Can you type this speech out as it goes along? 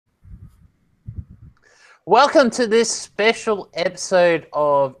Welcome to this special episode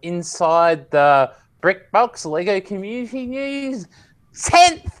of Inside the Brickbox LEGO Community News.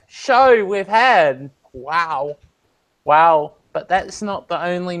 10th show we've had. Wow. But that's not the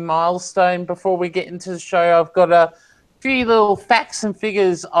only milestone. Before we get into the show, I've got a few little facts and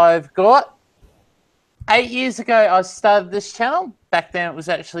figures I've got. 8 years ago, I started this channel. Back then, it was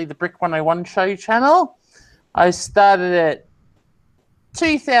actually the Brick 101 Show channel. I started it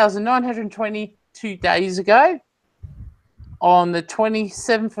 2,922 days ago on the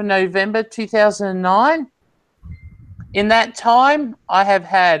 27th of November 2009. In that time, I have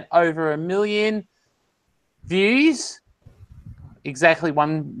had over 1 million views, exactly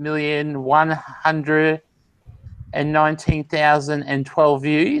 1,119,012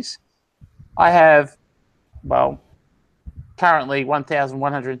 views. I have, currently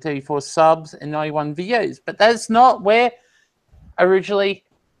 1,134 subs and 91 videos, but that's not where originally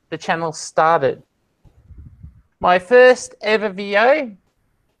the channel started. My first ever video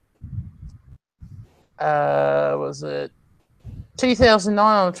was it 2009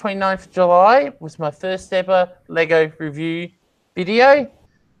 on the 29th of July was my first ever LEGO review video.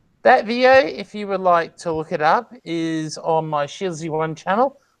 That video, if you would like to look it up, is on my Shieldsy One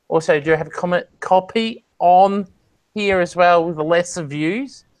channel. Also, do have a copy on here as well with the lesser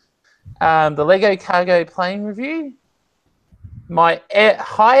views. The LEGO Cargo Plane review. My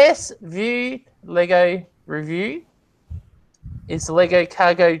highest viewed LEGO review is the LEGO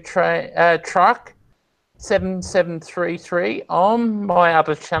Cargo Truck 7733 on my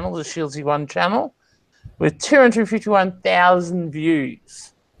other channel, the Shieldsy One channel, with 251,000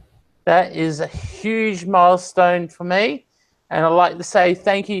 views. That is a huge milestone for me, and I'd like to say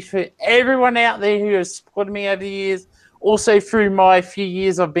thank you for everyone out there who has supported me over the years, also through my few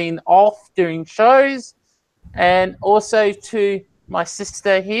years I've been off doing shows, and also to my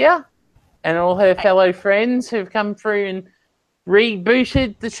sister here and all her fellow friends who've come through and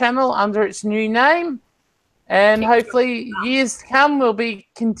rebooted the channel under its new name. And hopefully years to come we'll be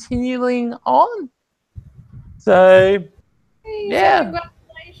continuing on. So, yeah.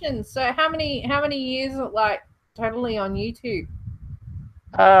 Congratulations. So how many years like totally on YouTube?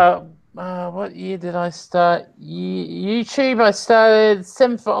 What year did I start? YouTube, I started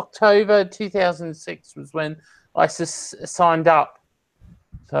 7th of October 2006 was when I signed up.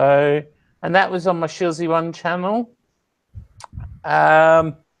 So, and that was on my Shieldsy One channel.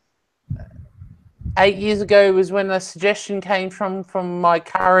 8 years ago was when a suggestion came from my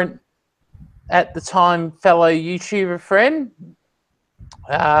current, at the time, fellow YouTuber friend.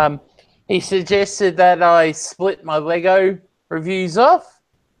 He suggested that I split my LEGO reviews off.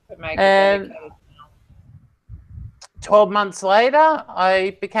 And 12 months later,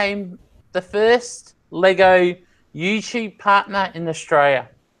 I became the first LEGO YouTube partner in Australia.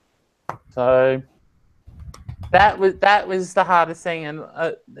 So that was the hardest thing, and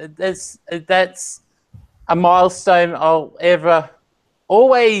that's a milestone I'll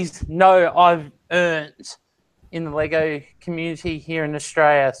always know I've earned in the LEGO community here in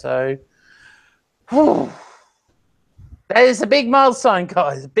Australia. So that is a big milestone,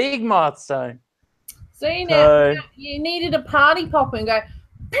 guys. Big milestone. So now you needed a party popper and go,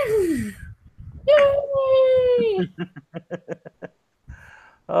 yay!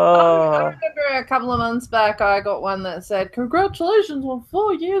 I remember a couple of months back I got one that said, congratulations on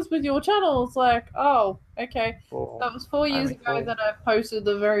 4 years with your channel. It's like, oh, okay. That was 4 years ago that I posted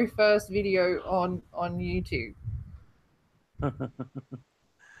the very first video on YouTube.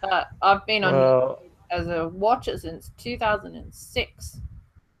 I've been on YouTube as a watcher since 2006.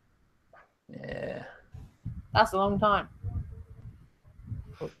 Yeah. That's a long time.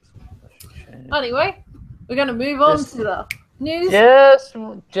 Anyway, we're going to move on to the news.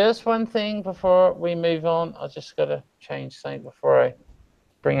 Just one thing before we move on. I just got to change something before I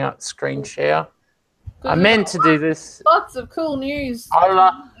bring up screen share. I meant to do this. Lots of cool news. A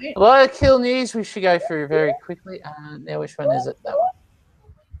lot of cool news we should go through very quickly. Now, which one is it? That one.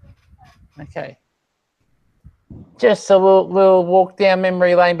 Okay. Just a little walk down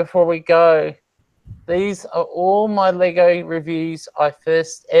memory lane before we go. These are all my LEGO reviews I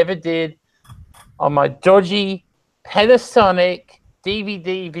first ever did on my dodgy Panasonic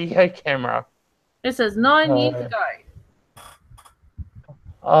DVD video camera. This is 9 years ago.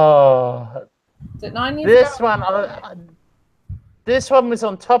 Oh. Is it 9 years ago? This one was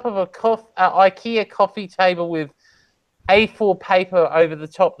on top of a IKEA coffee table with A4 paper over the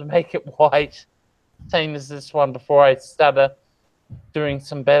top to make it white. Same as this one before I started doing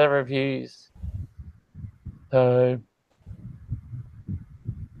some better reviews. So,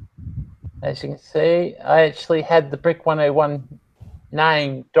 as you can see, I actually had the Brick 101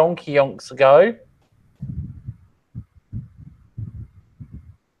 name donkey yonks ago.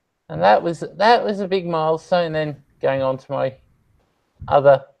 And that was a big milestone. Then going on to my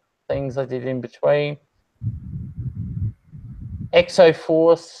other things I did in between. Exo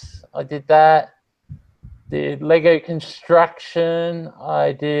Force, I did that. Did Lego construction.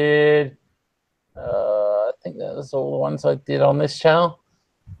 I did. I think that was all the ones I did on this channel.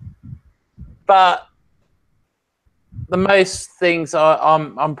 But the most things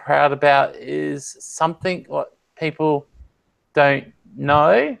I'm proud about is something what people don't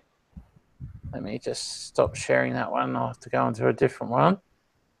know. Let me just stop sharing that one. I'll have to go into a different one.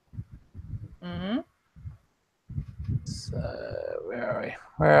 Mm-hmm. So where are we?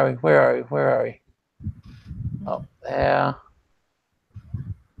 Where are we? Where are we? Where are we? Up there.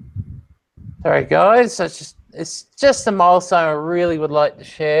 Sorry, guys. It's just a milestone I really would like to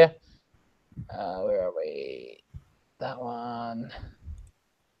share. Where are we? That one.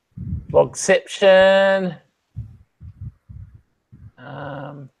 Vlogception.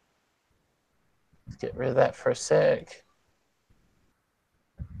 Let's get rid of that for a sec.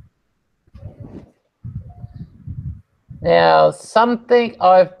 Now, something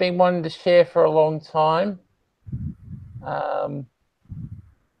I've been wanting to share for a long time. If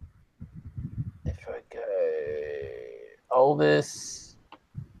I go oldest.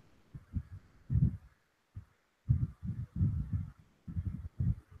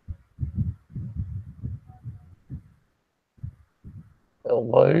 It'll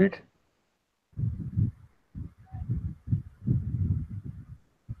load.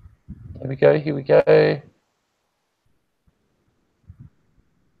 Here we go, here we go.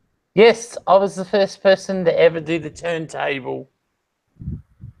 Yes, I was the first person to ever do the turntable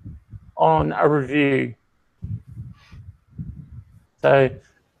on a review. So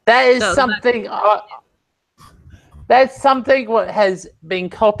that is something that's something what has been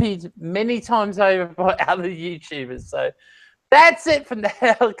copied many times over by other YouTubers. So that's it for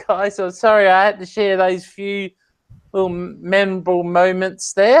now, guys. I'm sorry I had to share those few little memorable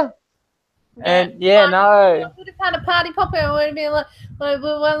moments there. And yeah, no. I would have had a party popper. I would have been like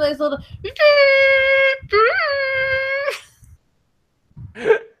one of those little.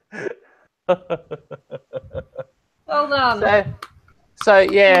 Well done. So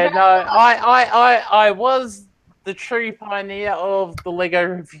yeah, no, I was the true pioneer of the Lego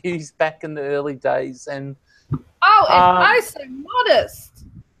reviews back in the early days, and it's so modest.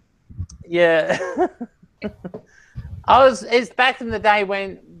 Yeah, it's back in the day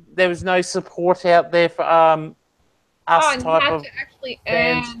when there was no support out there for us and type you had of to actually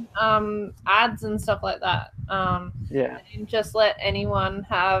fans. earn ads and stuff like that. Yeah, and just let anyone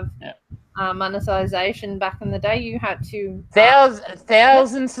have monetization. Back in the day, you had to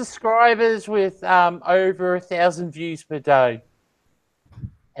thousand subscribers with over 1,000 views per day.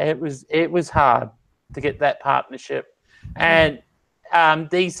 It was hard to get that partnership, and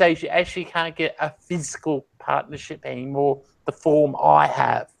these days you actually can't get a physical partnership anymore. The form I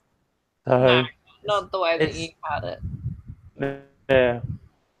have, so no, not the way that you had it. Yeah,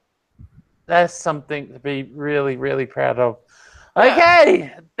 that's something to be really, really proud of.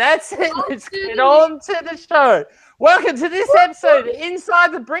 Okay, that's it. Let's get on to the show. Welcome to this episode of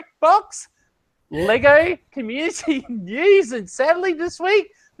Inside the Brick Box Lego Community News, and sadly this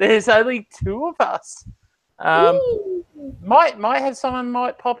week there's only two of us. Might have someone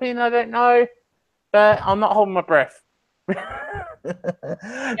might pop in, I don't know, but I'm not holding my breath.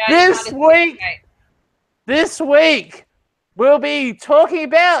 This week we'll be talking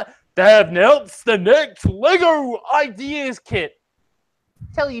about the next Lego Ideas Kit.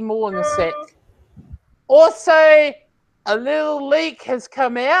 Tell you more in a sec. Also, a little leak has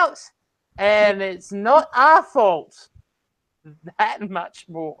come out, and it's not our fault. That much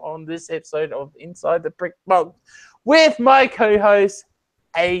more on this episode of Inside the Brick Box with my co-host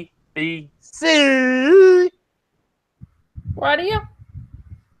ABC. Right here.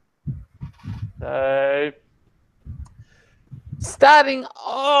 So, starting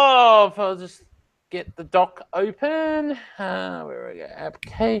off, I'll just get the doc open. Where we go?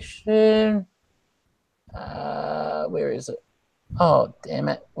 Application. Where is it? Oh, damn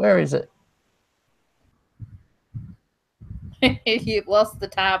it. Where is it? You've lost the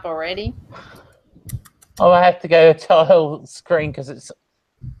tab already. Oh, I have to go tile screen because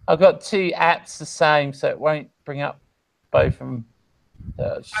I've got two apps the same, so it won't bring up both of them.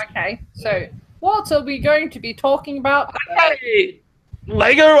 Okay, so what are we going to be talking about? Okay,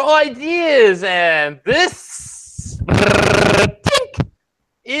 Lego ideas, and this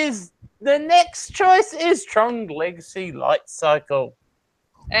is the next choice is Tron Legacy Light Cycle.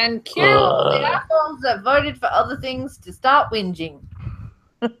 And cue all the assholes that voted for other things to start whinging.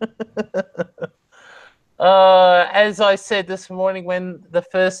 As I said this morning when the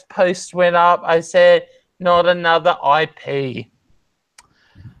first post went up, I said, not another IP.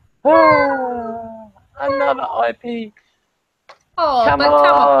 Another IP. Oh, come but on.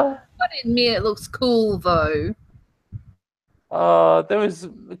 come on. I admit it looks cool, though. There was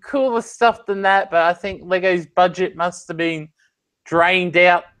cooler stuff than that, but I think Lego's budget must have been drained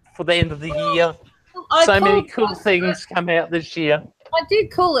out for the end of the year. So many cool things come out this year. I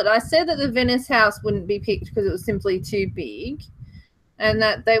did call it. I said that the Venice house wouldn't be picked because it was simply too big, and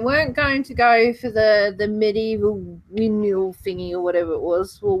that they weren't going to go for the medieval windmill thingy or whatever it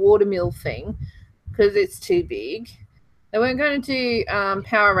was, or watermill thing, because it's too big. They weren't going to do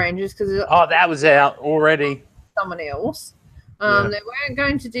Power Rangers because that was out already. Someone else. They weren't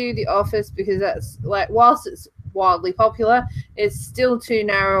going to do The Office because that's like, whilst it's wildly popular, it's still too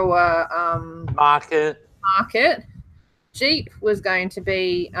narrow market. Jeep was going to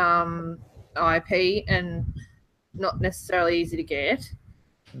be IP and not necessarily easy to get.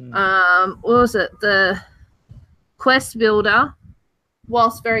 What was it? The Quest Builder,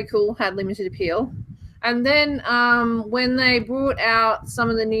 whilst very cool, had limited appeal. And then when they brought out some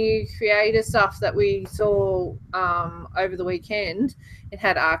of the new creator stuff that we saw over the weekend, it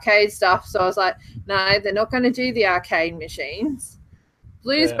had arcade stuff. So I was like, no, they're not going to do the arcade machines.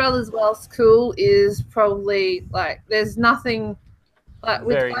 Blues Brothers, whilst cool, is probably like, there's nothing like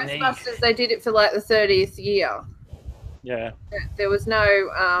with Ghostbusters. They did it for like the 30th year. Yeah, there was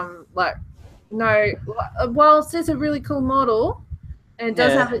no whilst it's a really cool model and it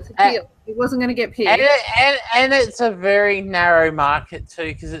does have its appeal, it wasn't going to get picked. And it's a very narrow market too,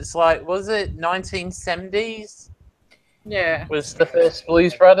 because it's like, was it 1970s? Yeah, was the first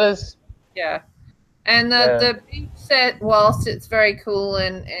Blues Brothers. Yeah. And the big set, whilst it's very cool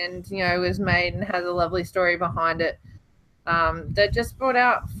and you know, was made and has a lovely story behind it, they just brought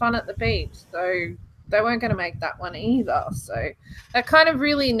out Fun at the Beach, so they weren't going to make that one either. So that kind of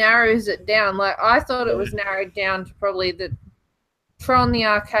really narrows it down. Like, I thought it was narrowed down to probably the Tron, the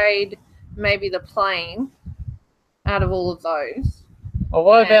arcade, maybe the plane, out of all of those. Well,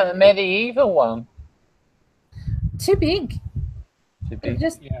 what about the medieval one? Too big. They've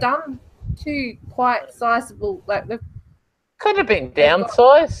just done two quite sizable, like, the could have been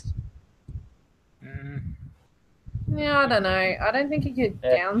downsized. Yeah, I don't know. I don't think you could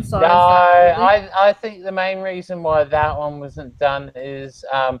downsize. No, I think the main reason why that one wasn't done is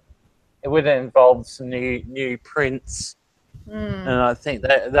it would have involved some new prints, and I think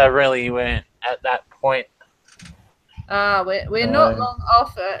they really weren't at that point. We're not long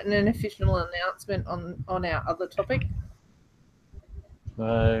off an official announcement on our other topic.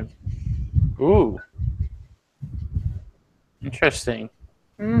 Ooh, interesting.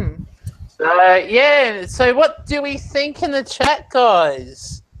 So what do we think in the chat,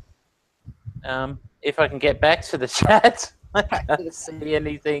 guys? If I can get back to the chat, I can't see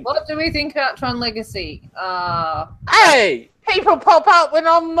anything. What do we think about Tron Legacy? Hey, people pop up when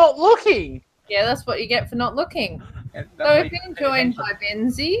I'm not looking. Yeah, that's what you get for not looking. So we've been joined by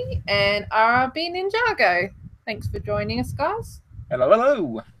Benzie and RRB Ninjago. Thanks for joining us, guys.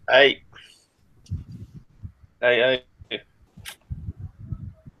 Hello. Hey.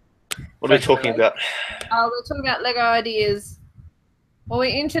 What are we talking about? We're talking about Lego ideas. Well,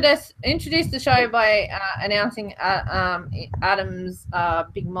 we introduced the show by announcing Adam's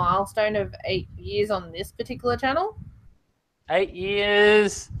big milestone of 8 years on this particular channel. 8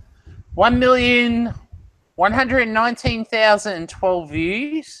 years, 1,119,012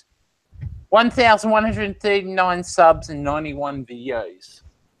 views, 1,139 subs, and 91 videos.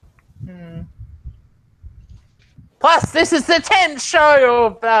 Plus, this is the 10th show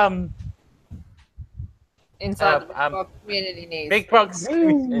of Inside the Big Box Community News. Big Box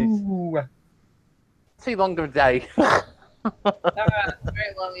Community. Too long of a day.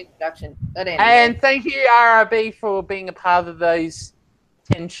 Very long introduction. But anyway. And thank you, RRB, for being a part of those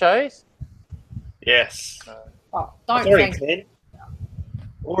 10 shows. Yes. Don't already 10.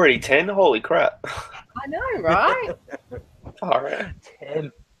 Already 10? Holy crap. I know, right? All right.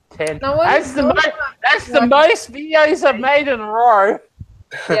 10. No, that's the most videos I've made in a row.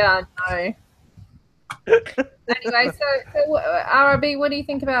 Yeah, I know. Anyway, so RRB, what do you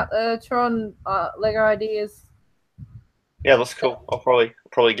think about the Tron Lego ideas? Yeah, that's cool. I'll probably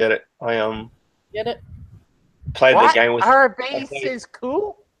get it. I get it. Played the game with RRB says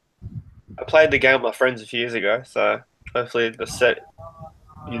cool. I played the game with my friends a few years ago, so hopefully the set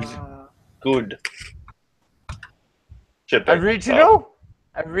is good. Should be. Original?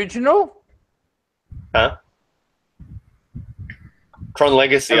 Huh? Tron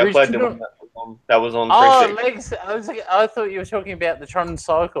Legacy. Original. I played the one that was on. Oh, Legacy. I thought you were talking about the Tron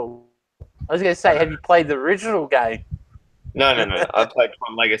Cycle. I was going to say, have you played the original game? No. I played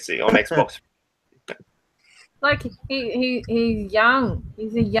Tron Legacy on Xbox. Like he's young.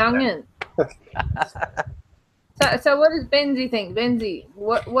 He's a youngin. So what does Benzie think? Benzie,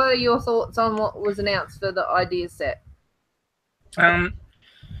 what are your thoughts on what was announced for the idea set?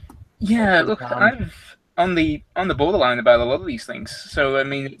 Yeah, look, I'm on the borderline about a lot of these things. So I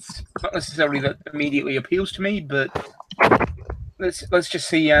mean, it's not necessarily that immediately appeals to me, but let's just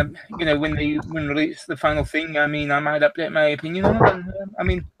see. You know, when release the final thing, I mean, I might update my opinion on it, and I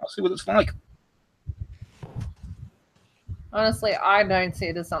mean, I'll see what it's like. Honestly, I don't see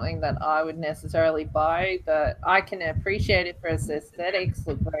it as something that I would necessarily buy, but I can appreciate it for its aesthetics.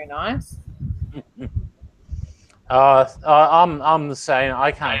 Look very nice. I'm the same.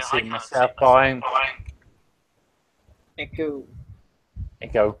 I can't see myself buying. Echo.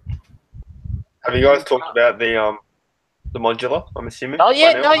 Have you guys talked about the modular? I'm assuming. Not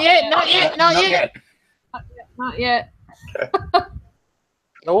yet. Not yet. Okay.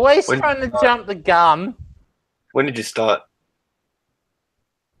 Always trying to jump the gun. When did you start?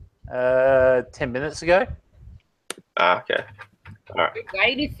 10 minutes ago. Ah, okay. All right. We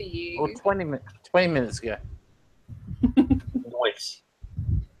waited for you. Or 20 minutes ago. Nice.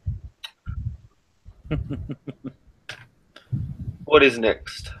 What is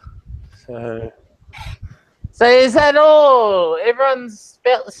next? So is that all? Everyone's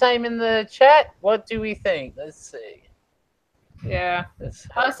about the same in the chat. What do we think? Let's see. Yeah,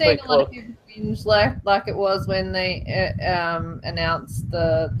 I've seen a lot of people binge like it was when they announced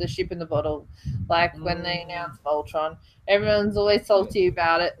the ship in the bottle, like when they announced Voltron. Everyone's always salty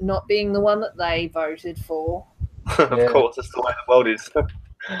about it not being the one that they voted for. Of course, it's the way the world is.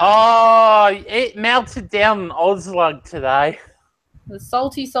 Oh, it melted down Ozlug today. The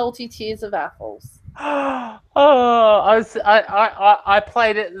salty tears of apples. I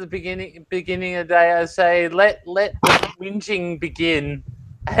played it at the beginning of the day. I say let the whinging begin,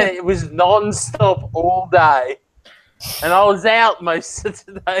 and it was non-stop all day, and I was out most of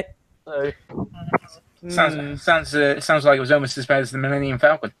today. So. Sounds like it was almost as bad as the Millennium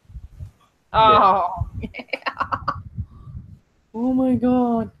Falcon. Oh, yeah. Oh my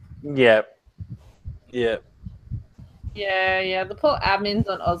god. Yep. Yeah. The poor admins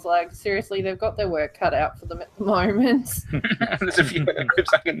on Ozlag. Seriously, they've got their work cut out for them at the moment. There's a few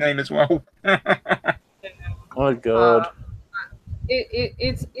groups I can name as well. Oh god.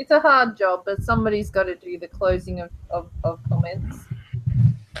 It's a hard job, but somebody's got to do the closing of comments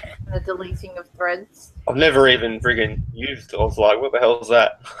and the deleting of threads. I've never even friggin' used Ozlag. What the hell is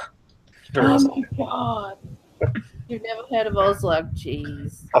that? Oh my god. You've never heard of Ozlag?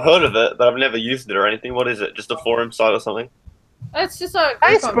 Jeez. I've heard of it, but I've never used it or anything. What is it? Just a forum site or something? It's just a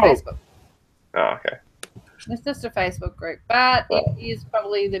group on Facebook. Oh, okay. It's just a Facebook group, but it is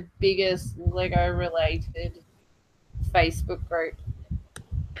probably the biggest Lego-related Facebook group.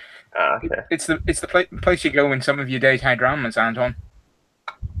 Ah, okay. It's the place you go when some of your daytime dramas aren't on.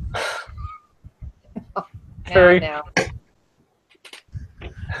 Now.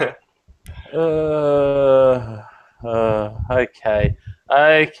 Okay.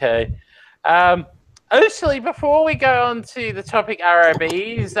 Actually, before we go on to the topic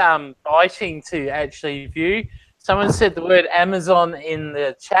ROBs biting to actually view, someone said the word Amazon in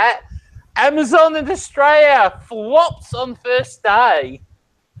the chat. Amazon in Australia flops on first day.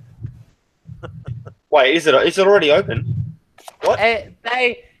 Wait, is it already open? What?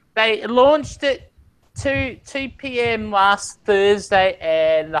 They launched it 2 p.m. last Thursday,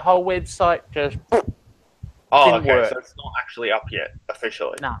 and the whole website just didn't work. So it's not actually up yet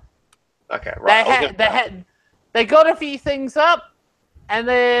officially. No. Okay, right. They got a few things up, and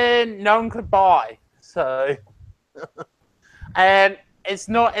then no one could buy. So, and it's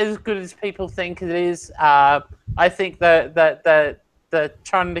not as good as people think it is. I think that they're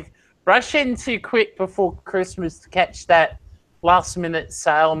trying to rush in too quick before Christmas to catch that last-minute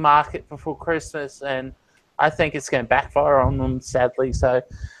sale market before Christmas, and I think it's going to backfire on them, sadly. So,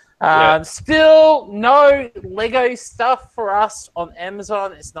 still no Lego stuff for us on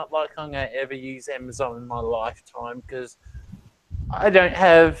Amazon. It's not like I'm going to ever use Amazon in my lifetime because I don't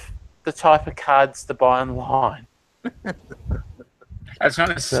have the type of cards to buy online. That's not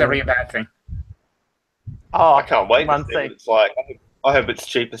necessarily a bad thing. Oh, I can't wait to see what it's like. I hope it's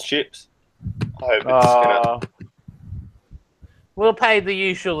cheap as chips. I hope it's gonna... We'll pay the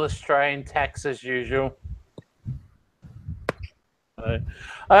usual Australian tax as usual.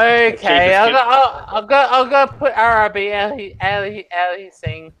 Okay, I've got to put RRB out of his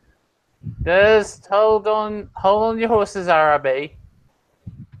thing. Just hold on your horses, RRB.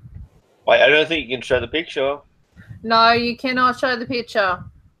 Wait, I don't think you can show the picture. No, you cannot show the picture.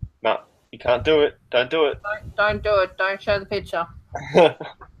 No. You can't do it. Don't do it. Don't do it. Don't show the picture. What?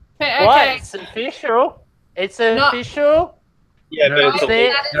 Okay. It's official. It's Not- official. Yeah, No, but it's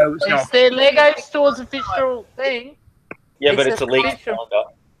their, it's not. it's their Lego store's official thing. yeah, but it's it's a leaked official. calendar.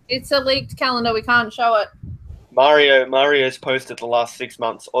 It's a leaked calendar. We can't show it. Mario's posted the last 6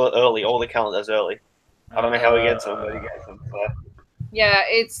 months early, all the calendars early. I don't know how he gets them, but he gets them. So. Yeah,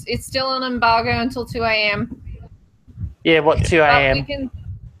 it's still on embargo until 2 a.m. Yeah, what 2 But a.m. we can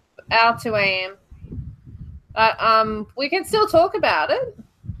our 2 a.m. We can still talk about it.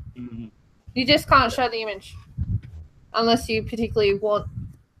 You just can't show the image unless you particularly want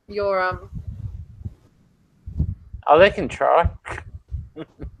your Oh, they can try. No.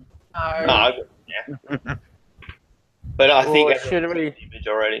 Yeah. But I think Or everyone's should seen we? the image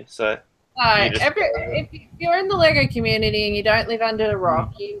already. So No, You just- if you're in the Lego community and you don't live under a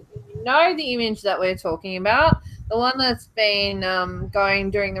rock, you know the image that we're talking about, the one that's been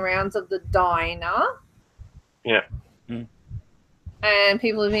going during the rounds of the diner. Yeah. And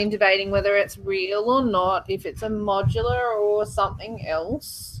people have been debating whether it's real or not, if it's a modular or something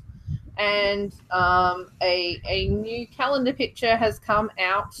else. And a new calendar picture has come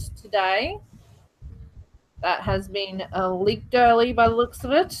out today that has been leaked early by the looks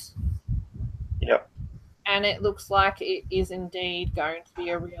of it. Yep. And it looks like it is indeed going to be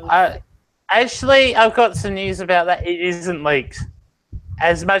a real Actually, I've got some news about that. It isn't leaked.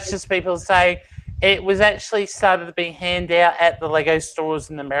 As much as people say, it was actually started to be handed out at the Lego stores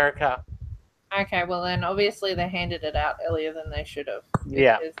in America. Okay, well then obviously they handed it out earlier than they should have.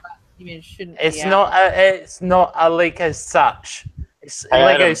 Yeah. Because that image shouldn't It's be not out. it's not a leak as such. It's Hey,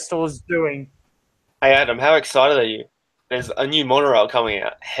 Lego Adam. stores doing. Hey Adam, how excited are you? There's a new monorail coming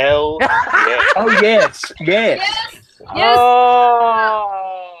out. Hell yeah! Oh yes. Yes!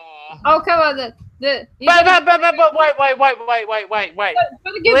 Oh, come on. But wait.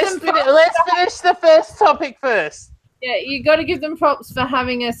 Gotta give Let's them props. let's finish the first topic first. Yeah, you got to give them props for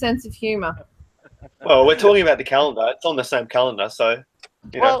having a sense of humor. Well, we're talking about the calendar. It's on the same calendar, so.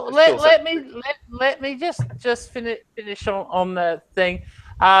 Well, let me just finish on the thing.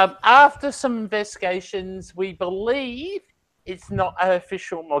 After some investigations, we believe it's not an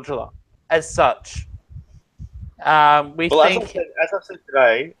official modular as such. We Well, think as I said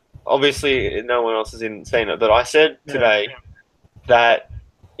today, obviously no one else has seen it, but I said today that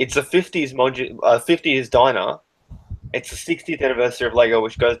it's a 50s 50s diner. It's the 60th anniversary of Lego,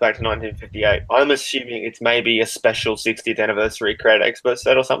 which goes back to 1958. I'm assuming it's maybe a special 60th anniversary Create Expo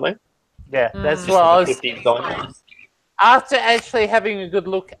set or something. yeah, that's Just what I the was. 50s diner. After actually having a good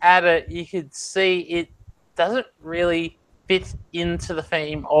look at it, you could see it doesn't really fit into the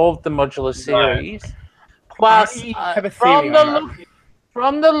theme of the modular series. Plus, I have a theory on that.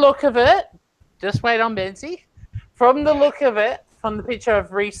 from the look of it, just wait on Benzie. From the look of it, from the picture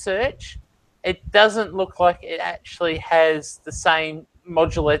of research, it doesn't look like it actually has the same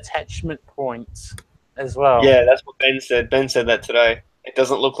modular attachment points as well. Yeah, that's what Ben said. Ben said that today. It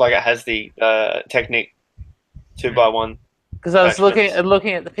doesn't look like it has the Technic 2x1. Because I was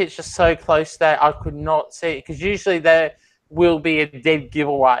looking at the picture so close that I could not see it. Because usually there will be a dead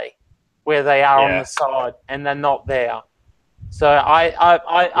giveaway where they are on the side and they're not there. So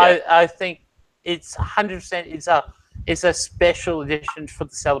I think it's 100%. It's a special edition for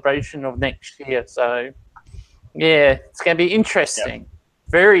the celebration of next year. So yeah, it's going to be interesting.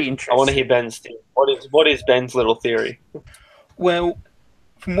 Very interesting. I want to hear Ben's theory. What is Ben's little theory? Well,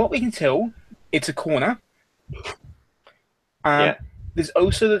 from what we can tell, it's a corner. There's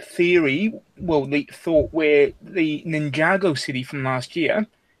also the theory, the thought where the Ninjago city from last year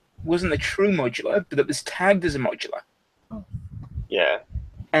wasn't a true modular, but it was tagged as a modular. Yeah.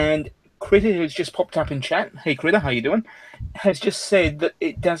 And Critter, who's just popped up in chat, hey Critter, how you doing? Has just said that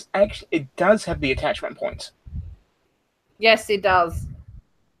it does have the attachment points. Yes, it does.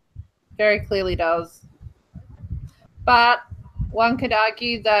 Very clearly does. But one could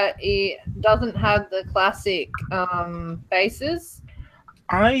argue that it doesn't have the classic bases.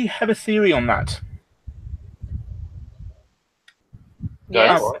 I have a theory on that.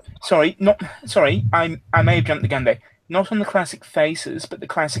 Yes. I may have jumped the gun there. Not on the classic faces, but the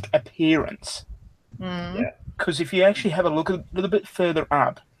classic appearance. Because if you actually have a look a little bit further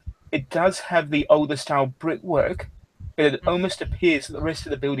up, it does have the older style brickwork, but it almost appears that the rest of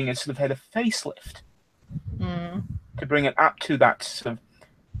the building has sort of had a facelift to bring it up to that sort of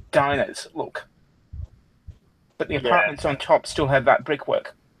diners look. But the apartments on top still have that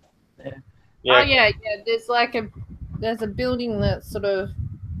brickwork. Yeah. Oh yeah. There's a building that's sort of.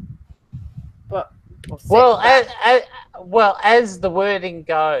 Well, as the wording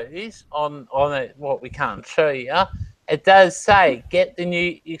goes on it, what we can't show you, it does say get the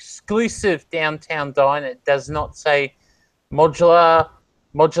new exclusive downtown diner. It does not say modular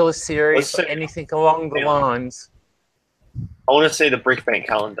series or anything along the lines. I want to see the Brick Bank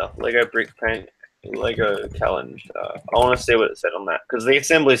calendar. Lego Brick Bank, Lego calendar. I want to see what it said on that. Because the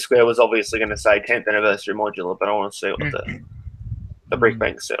Assembly Square was obviously going to say 10th anniversary modular, but I want to see what the Brick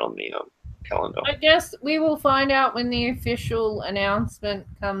Bank said on the calendar. I guess we will find out when the official announcement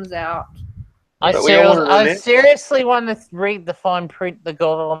comes out. I seriously want to read the fine print they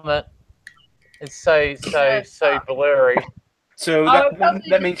got on it. It's so blurry. So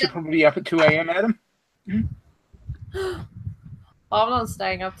that means you're probably up at 2 a.m., Adam? I'm not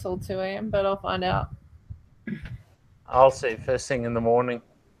staying up till 2 a.m., but I'll find out. I'll see first thing in the morning.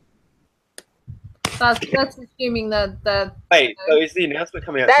 That's assuming that. Wait, so is the announcement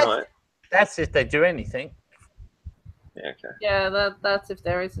coming out tonight? That's if they do anything. Yeah, okay. Yeah, that's if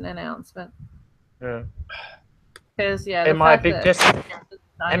there is an announcement. Yeah. Because it might be just the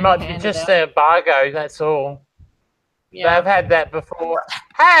embargo. That's all. Yeah. They've had that before.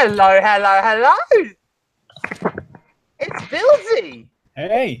 Hello. It's Billsy.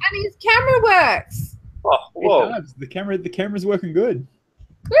 Hey. And his camera works. Oh, whoa. It does. The camera's working good.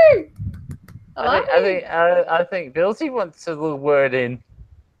 Woo! I think Billsy wants a little word in.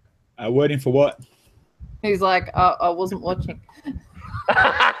 A word in for what? He's like, I wasn't watching.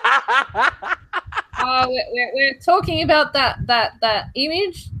 We're talking about that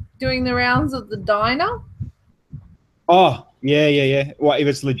image doing the rounds of the diner. Oh, yeah. What, if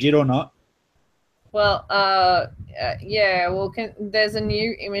it's legit or not? Well, yeah. Well, there's a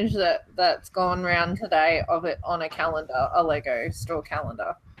new image that's gone around today of it on a calendar, a Lego store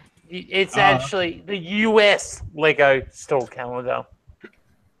calendar. It's actually the US Lego store calendar.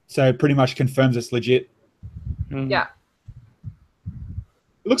 So it pretty much confirms it's legit. Yeah.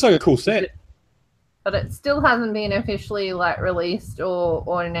 It looks like a cool set. But it still hasn't been officially released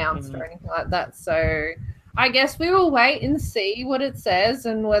or announced or anything like that. So I guess we will wait and see what it says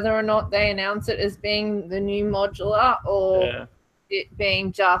and whether or not they announce it as being the new modular or it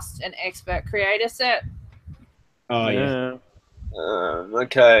being just an expert creator set. Oh, yeah.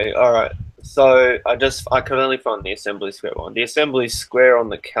 Okay, all right. So I could only find the Assembly Square one. The Assembly Square on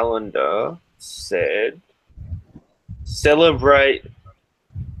the calendar said celebrate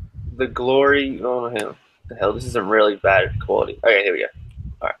the glory. Oh, hell. The hell, this is a really bad quality. Okay, here we go.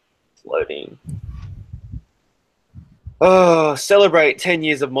 All right, it's loading. Oh, celebrate 10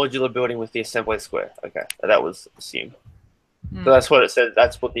 years of modular building with the Assembly Square. Okay, that was assumed. So that's what it said.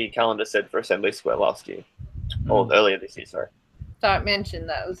 That's what the calendar said for Assembly Square last year, or earlier this year. Sorry. So it mentioned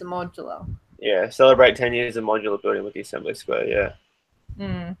that it was a modular. Yeah, celebrate 10 years of modular building with the Assembly Square. Yeah.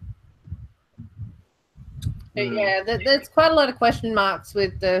 But yeah, there's quite a lot of question marks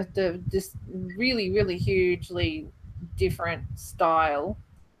with this really, really hugely different style.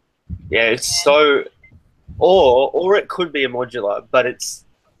 Yeah, it's so, or it could be a modular, but it's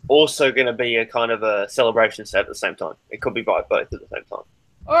also going to be a kind of a celebration set at the same time. It could be both at the same time.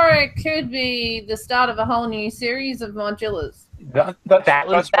 Or it could be the start of a whole new series of modulars. That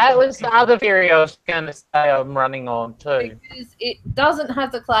was the other theory I was going to say I'm running on too. Because it doesn't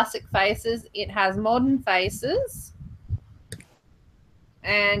have the classic faces; it has modern faces,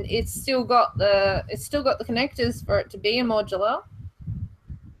 and it's still got the connectors for it to be a modular.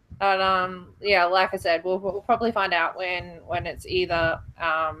 But yeah, like I said, we'll probably find out when it's either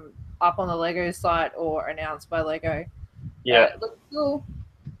up on the Lego site or announced by Lego. Yeah, it looks cool.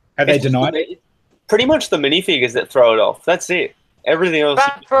 Have they denied it? Pretty much the minifigures that throw it off. That's it. Everything else,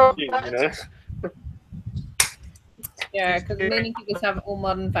 you know. Yeah, because minifigures have all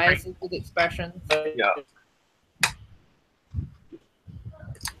modern faces with expressions. Yeah.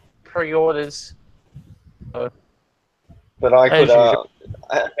 Pre-orders. But I could. Okay.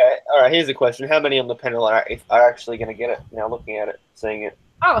 All right. Here's a question: how many on the panel are actually going to get it? Now, looking at it, seeing it.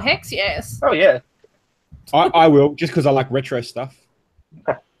 Oh, heck yes. Oh yeah. I will, just because I like retro stuff.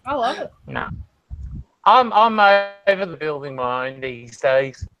 I love it. No. I'm over the building my own these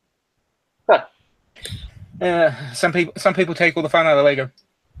days. Some people take all the fun out of Lego.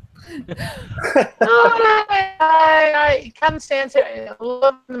 It comes down to a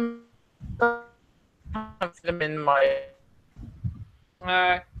lot of them in my.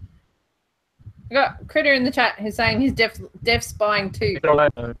 I got Critter in the chat who's saying he's deaf spying too.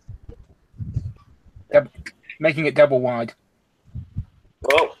 Making it double wide.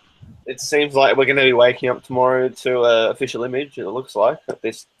 Well, it seems like we're going to be waking up tomorrow to an official image, it looks like, at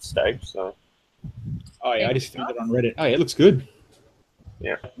this stage. So. Oh, yeah, I just found it on Reddit. Oh, yeah, it looks good.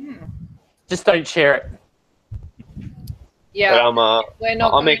 Yeah. Just don't share it. Yeah, But we're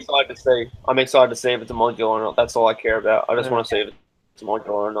not. I'm excited to see. I'm excited to see if it's a modular or not. That's all I care about. I just want to see if it's a modular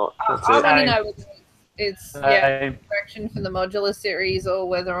or not. That's I it. want to know whether it's direction for the modular series or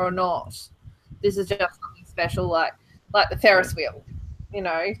whether or not this is just something special, like the Ferris wheel. You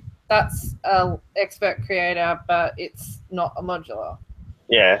know, that's a expert creator, but it's not a modular.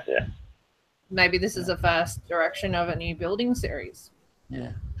 Yeah, yeah. Maybe this is a first direction of a new building series.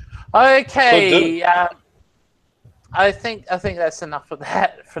 Yeah. Okay. I think that's enough of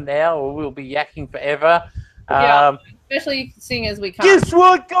that for now, or we'll be yakking forever. Yeah, especially seeing as we can't. Guess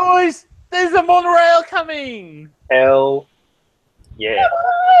what, guys? There's a monorail coming. Hell, yeah.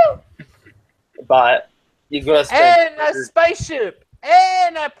 But you've got to spend and a spaceship,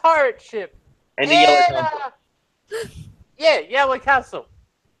 and a pirate ship, and a yellow castle. Yellow castle.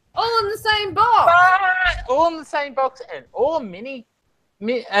 All in the same box. All in the same box, and all miniature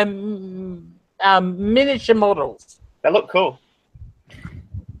models. They look cool.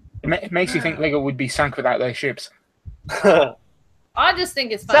 It makes you think Lego would be sunk without their ships. I just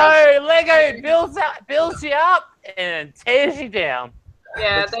think it's funny. So Lego builds you up and tears you down.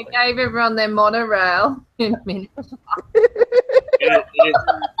 Yeah, they gave everyone their monorail in minutes.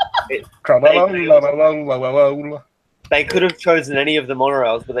 They could have chosen any of the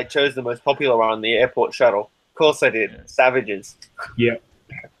monorails, but they chose the most popular one, the airport shuttle. Of course they did. Savages. Yeah.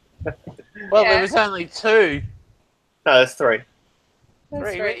 Well, there was only two. No, there's three. That's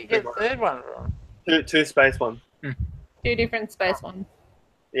Three. Where did you get the third one from? Two space ones. Two different space ones.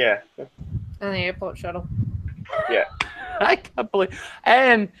 Yeah. And the airport shuttle. Yeah. I can't believe.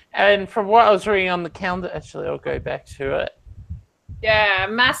 And from what I was reading on the calendar, actually, I'll go back to it. Yeah,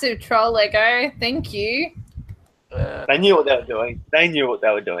 massive troll Lego. Thank you. They knew what they were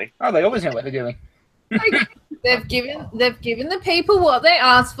doing. Oh, they always know what they're doing. They've given the people what they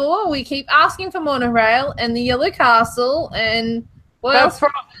asked for. We keep asking for monorail and the yellow castle and what else?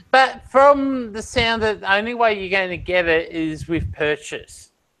 But from the sound, that the only way you're going to get it is with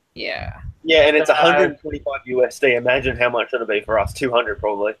purchase. Yeah. Yeah, and it's 125 USD. Imagine how much it'll be for us. 200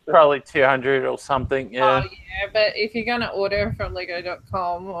 probably. Probably 200 or something. Yeah. Oh yeah, but if you're gonna order from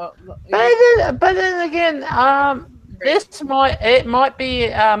Lego.com, but then again, it might be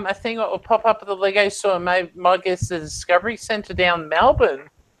a thing that will pop up at the Lego store. My guess the Discovery Centre down Melbourne,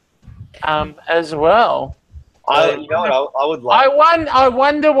 as well. I would like. I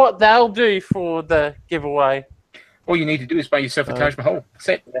wonder what they'll do for the giveaway. All you need to do is buy yourself a Taj Mahal. That's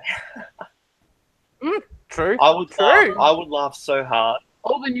it. True. I would laugh so hard.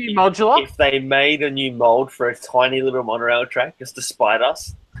 All the new modular. If they made a new mold for a tiny little monorail track just to spite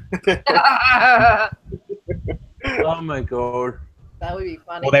us. Oh my god. That would be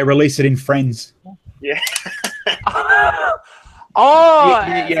funny. Or they release it in Friends. Yeah.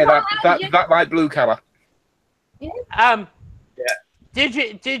 That light blue color. Yeah.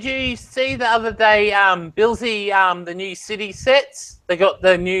 Did you see the other day, Billsy, the new city sets? They got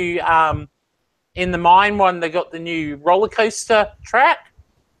the new in the mine one. They got the new roller coaster track.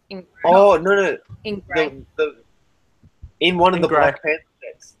 Oh no! In grey. In one of the Black Panther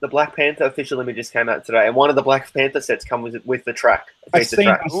sets, the Black Panther official image just came out today, and one of the Black Panther sets comes with the track. I've seen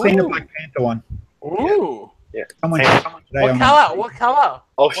the Black Panther one. Ooh. Yeah. What color? What color?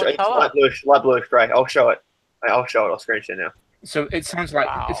 I'll show it. Light bluish grey. I'll show it. I'll screen share now. So it sounds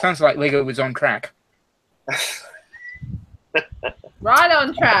like Lego was on track. Right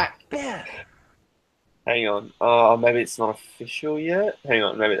on track. Yeah. Hang on. Maybe it's not official yet. Hang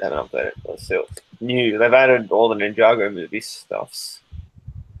on. Maybe they haven't updated it. Let's see what's new. They've added all the Ninjago movie stuffs.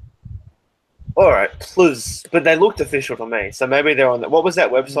 All right, please. But they looked official to me. So maybe they're on. What was that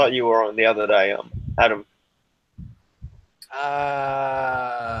website you were on the other day, Adam?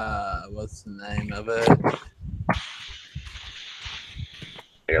 What's the name of it?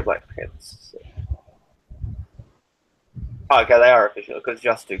 Black Pants. Okay, they are official because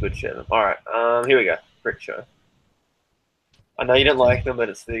Just Do Good share them. All right, here we go. Brick Show. I know you didn't like them, but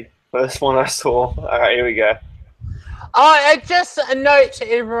it's the first one I saw. All right, here we go. Just a note to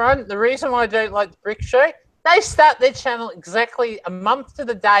everyone. The reason why I don't like the Brick Show, they start their channel exactly a month to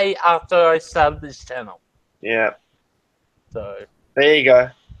the day after I started this channel. Yeah. So there you go.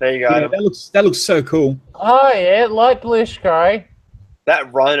 Yeah, that looks so cool. Oh yeah, light bluish grey.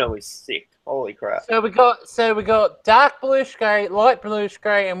 That rhino is sick. Holy crap. So we got dark bluish grey, light bluish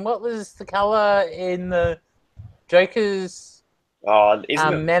grey, and what was the colour in the Joker's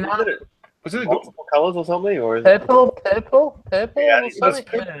manner? Was it multiple colours or something? Or is purple? Yeah, or something?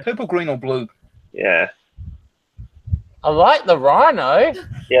 Purple, green, or blue? Yeah. I like the rhino.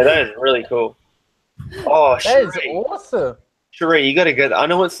 Yeah, that is really cool. Oh, that is awesome. Cherie, you got to get. I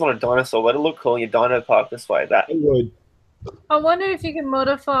know it's not a dinosaur, but it look cool in your dino park this way. It would. I wonder if you can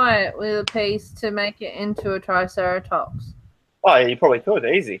modify it with a piece to make it into a Triceratops. Oh, yeah, you probably could.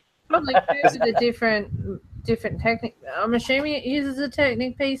 Easy. Probably uses a different technique. I'm assuming it uses a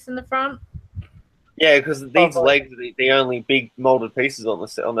Technic piece in the front. Yeah, because these legs are the only big molded pieces on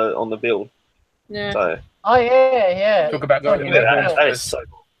the build. Yeah. So. Oh yeah. Talk about going Look at that. That is so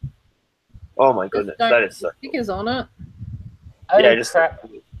cool. Oh my goodness, that is so. Stickers on it. Yeah, just.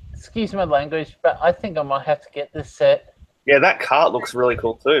 Excuse my language, but I think I might have to get this set. Yeah, that cart looks really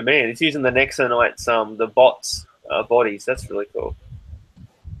cool too, man. It's using the Nexonites, the bots bodies. That's really cool.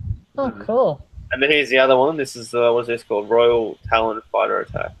 Oh, cool. And then here's the other one. This is what's this called? Royal Talon Fighter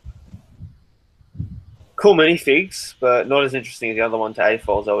Attack. Cool minifigs, but not as interesting as the other one to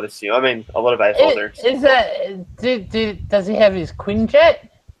AFOLs, I would assume. I mean, a lot of AFOLs are interesting. Is that? Does he have his Quinjet?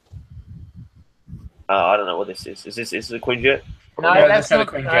 I don't know what this is. Is this a Quinjet? No, that's not a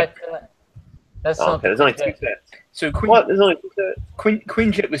Quinjet. That's not. Okay, there's only two sets. So what? There's only two sets.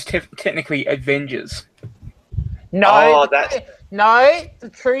 Quinjet was technically Avengers. No, the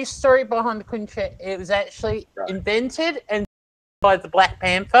true story behind the Quinjet, it was actually invented and by the Black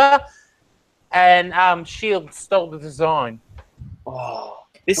Panther, and Shield stole the design. Oh,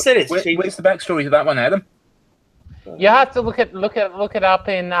 this set is cheap. Where's the backstory to that one, Adam? You have to look it up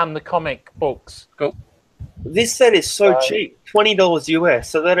in the comic books. Cool. This set is so cheap, $20 US.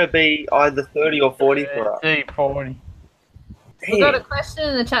 So that'd be either 30 or 40 for us. 40. We got a question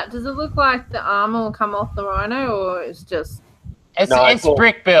in the chat. Does it look like the armor will come off the Rhino, or it's just? It's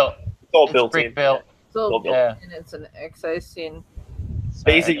brick built. It's all built in. It's all built Yeah. in. It's an exo-sin.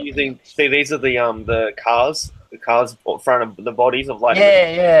 These are using. See, these are the cars. The cars in front of the bodies of like.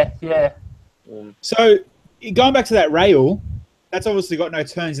 Yeah. So going back to that rail, that's obviously got no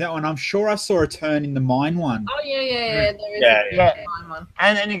turns. That one, I'm sure I saw a turn in the mine one. Oh yeah. There is Yeah. a one.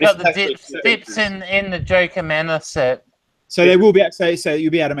 And then you got the dips in the Joker Manor set. So they will be so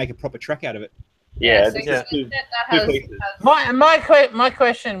you'll be able to make a proper truck out of it. Yeah. So This is that two pieces. My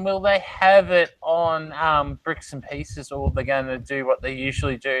question: will they have it on bricks and pieces, or are they going to do what they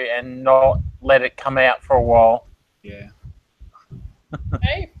usually do and not let it come out for a while? Yeah.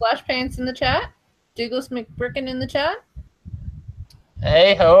 Hey, Flash Pants in the chat. Douglas McBricken in the chat.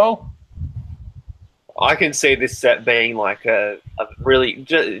 Hey ho! I can see this set being like a really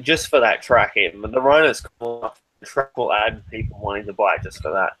just for that track. Even the Rhino's cool enough. The track will add people wanting to buy it just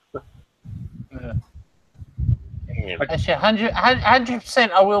for that. Yeah. Damn. Actually,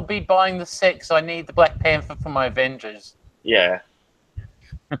 100%, I will be buying the set because I need the Black Panther for my Avengers. Yeah.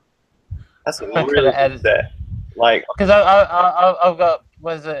 That's a really good set. Like, because I've got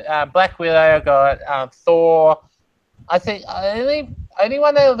Black Widow, I've got Thor. I think only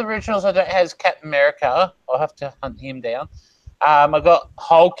one of the originals I don't have is Captain America. I'll have to hunt him down. I got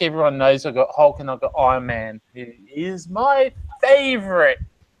Hulk. Everyone knows I got Hulk, and I got Iron Man, who is my favorite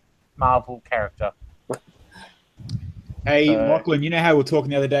Marvel character. Hey, Lachlan, you know how we were talking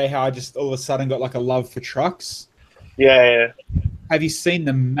the other day, how I just all of a sudden got like a love for trucks? Yeah. Have you seen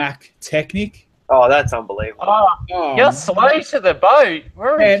the Mack Technic? Oh, that's unbelievable. Oh, you're slow to the boat.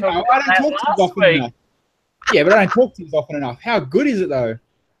 I don't talk to you often enough. Yeah, but I don't talk to you often enough. How good is it, though?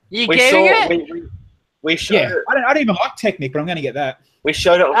 You getting it? We showed it. I don't even like Technic, but I'm going to get that. We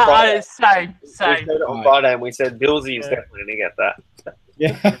showed it on Friday. Same. We showed it on Friday, and we said Billsy is definitely going to get that.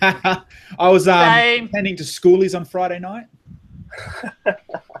 Yeah. I was attending to schoolies on Friday night.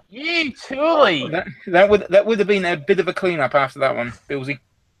 You truly. That would have been a bit of a cleanup after that one, Billsy.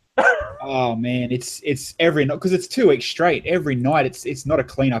 Oh man, it's every night because it's 2 weeks straight. Every night it's not a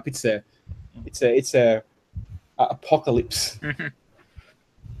cleanup. It's a apocalypse.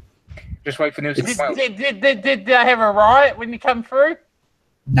 Just wait for news. Did I have a riot when you come through?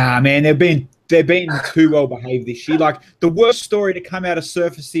 Nah, man, they've been too well behaved this year. Like the worst story to come out of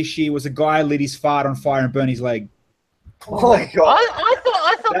Surface this year was a guy lit his fart on fire and burned his leg. Oh my god!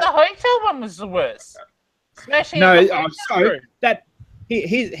 I thought the hotel one was the worst. Smashing. No, so that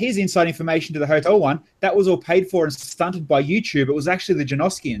here's inside information to the hotel one. That was all paid for and stunted by YouTube. It was actually the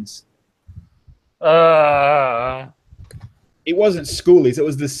Janoskians. It wasn't schoolies.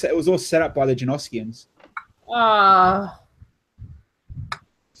 It was all set up by the Janoskians.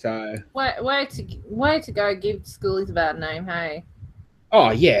 So way to go! Give schoolies a bad name, hey.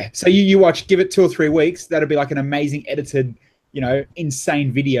 Oh yeah. So you watch, give it 2 or 3 weeks. That'll be like an amazing edited,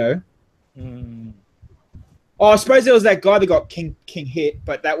 insane video. Oh, I suppose there was that guy that got King hit,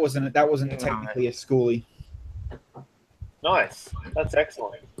 but that wasn't technically a schoolie. Nice. That's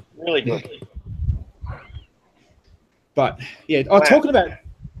excellent. Really good. But yeah, talking about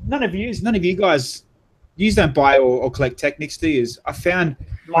none of you guys, you don't buy or collect Technics, do you? I found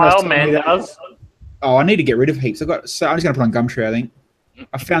my old man does. Oh, I need to get rid of heaps. I'm just going to put on Gumtree, I think.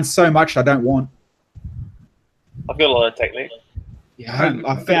 I found so much I don't want. I've got a lot of Technic. Yeah,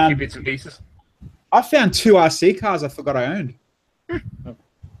 I found a few bits and pieces. I found 2 RC cars I forgot I owned.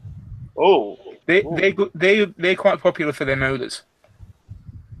 Oh, They're quite popular for their motors.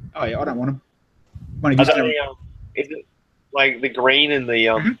 Oh yeah, I don't want them. is it like the green and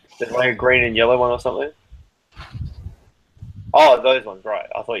there's like a green and yellow one or something? Oh, those ones, right.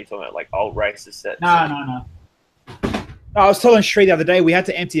 I thought you were talking about like old racer sets. No. I was telling Shree the other day we had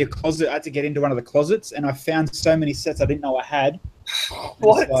to empty a closet. I had to get into one of the closets, and I found so many sets I didn't know I had.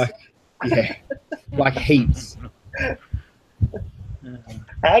 What? Like heaps.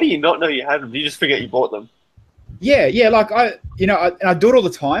 How do you not know you had them? Do you just forget you bought them? Yeah. Like I do it all the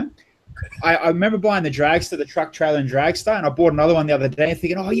time. I remember buying the dragster, the truck trailer and dragster, and I bought another one the other day,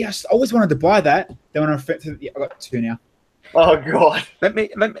 thinking, oh yes, I always wanted to buy that. Then when I got 2 now. Oh god. Let me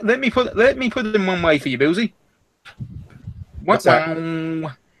put it in one way for you, Billsy. What's that?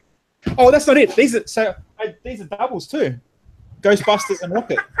 Oh, that's not it. These are doubles too. Ghostbusters and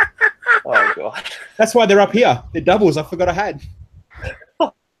Rocket. Oh god. That's why they're up here. They're doubles. I forgot I had.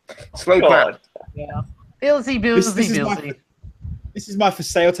 Slow clap. Yeah. Billsy. This is my for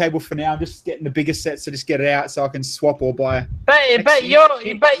sale table for now. I'm just getting the bigger sets to just get it out so I can swap or buy. But your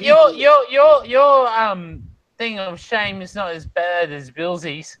thing of shame is not as bad as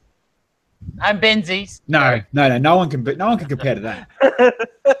Billsy's. And Benzi's. No one can compare to that.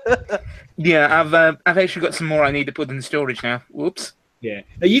 Yeah, I've actually got some more I need to put in storage now. Whoops. Yeah.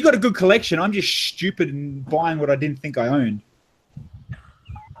 Now you got a good collection. I'm just stupid and buying what I didn't think I owned.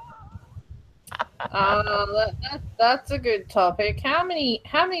 That's a good topic. How many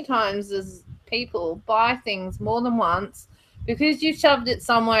times does people buy things more than once because you shoved it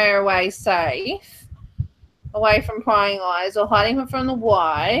somewhere away safe, away from prying eyes or hiding it from the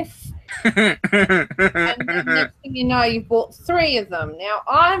wife? And then next thing you know, you bought 3 of them. Now,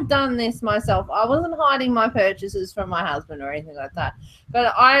 I've done this myself. I wasn't hiding my purchases from my husband or anything like that,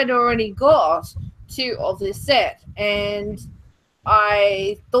 but I had already got 2 of this set, and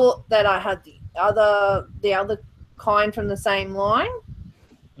I thought that I had the other kind from the same line.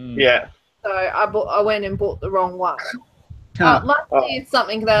 Yeah. So I went and bought the wrong one. Luckily, it's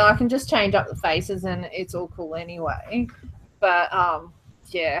something that I can just change up the faces, and it's all cool anyway. But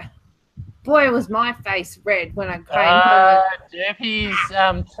yeah. Boy, was my face red when I came home. Derpy's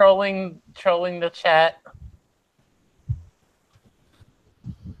trolling the chat.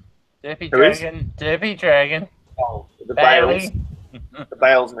 Derpy Dragon. Oh, the Bailey. Bales. The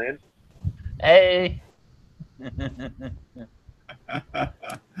Bales, man. Hey.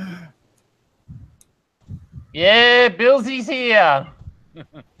 Yeah, Billsy's here.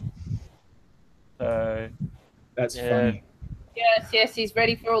 So that's funny. Yes, he's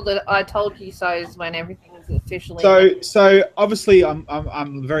ready for all the I told you so's when everything is officially. So obviously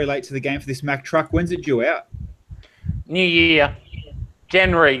I'm very late to the game for this Mack truck. When's it due out? New Year,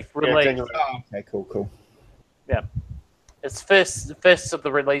 January release. January. Oh, okay, cool. Yeah, it's first of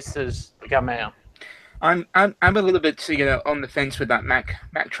the releases to come out. I'm a little bit on the fence with that Mack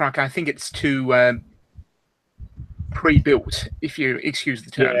truck. I think it's too pre-built, if you excuse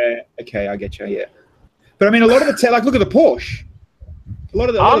the term. Yeah, okay, I get you. Yeah, but I mean, a lot of the look at the Porsche.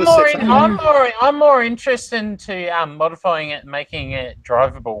 I'm more interested into modifying it and making it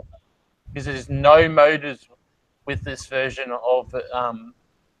drivable, because there's no motors with this version of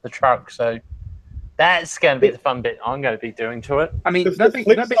the truck. So that's going to be the fun bit I'm going to be doing to it. I mean,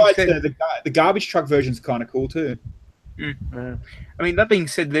 the garbage truck version's kind of cool too. I mean, that being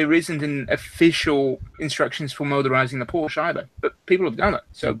said, there isn't an official instructions for motorizing the Porsche either, but people have done it,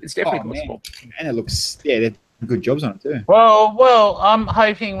 so it's definitely possible. And it looks, they're good jobs on it too. Well, I'm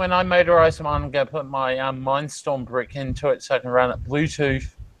hoping when I motorize one, I'm going to put my Milestone brick into it so I can run it Bluetooth.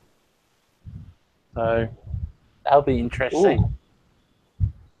 So that'll be interesting.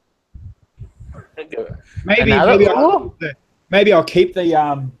 Maybe I'll keep the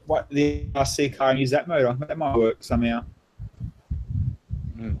RC car and use that motor. That might work somehow.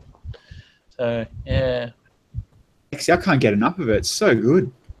 So yeah. Actually, I can't get enough of it. It's so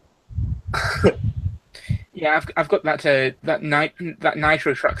good. Yeah, I've got that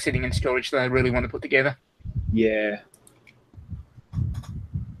nitro truck sitting in storage that I really want to put together. Yeah.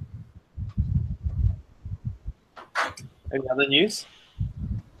 Any other news?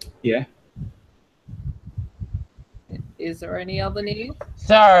 Yeah. Is there any other news?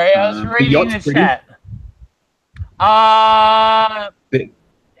 Sorry, I was reading the chat.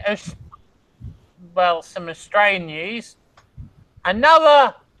 Well, some Australian news.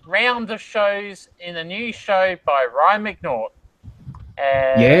 Another round of shows in a new show by Ryan McNaught.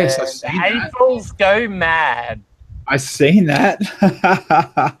 And Yes, I've seen that. Aprils go mad. I've seen that.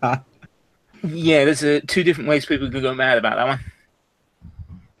 Yeah, there's two different ways people could go mad about that one.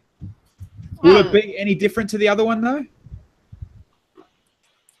 Will it be any different to the other one though?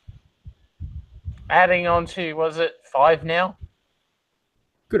 Adding on to, was it 5 now?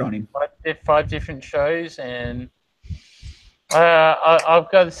 Good on him. 5 different shows, and I've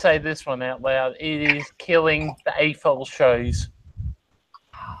got to say this one out loud. It is killing the AFOL shows,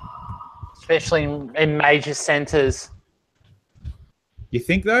 especially in major centres. You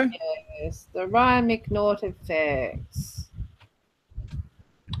think though? Yes, the Ryan McNaught effects.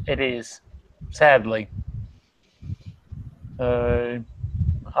 It is, sadly. So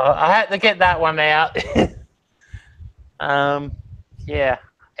I had to get that one out. Yeah,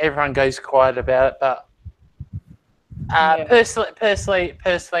 everyone goes quiet about it, but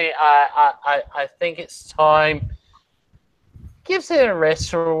personally, I think it's time. Gives it a rest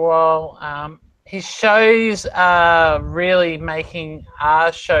for a while. His shows are really making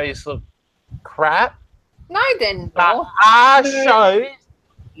our shows look crap. No, then But our shows,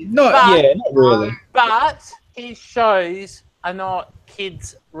 Not really. but his shows are not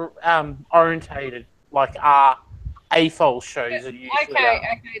kids orientated like our AFOL shows are usually.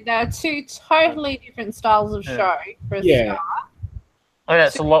 Okay. There are two totally different styles of show for a start. And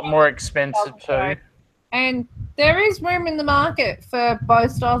that's a lot more expensive too. And there is room in the market for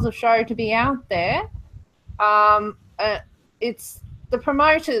both styles of show to be out there. It's the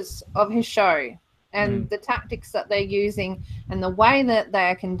promoters of his show and the tactics that they're using and the way that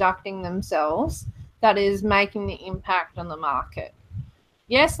they're conducting themselves that is making the impact on the market.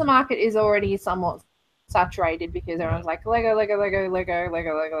 Yes, the market is already somewhat saturated because everyone's like Lego.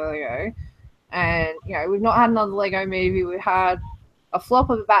 And, you know, we've not had another Lego movie. We've had a flop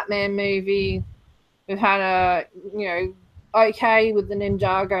of a Batman movie. We've had a, you know, okay with the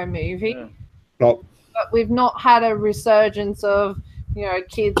Ninjago movie. Flop. But we've not had a resurgence of, you know,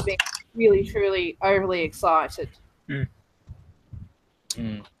 kids being really, truly overly excited. Wait,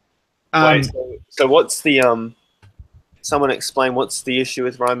 so what's the someone explain what's the issue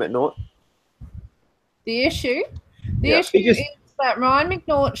with Ryan McNaught? The issue is that Ryan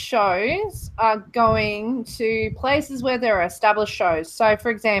McNaught shows are going to places where there are established shows. So,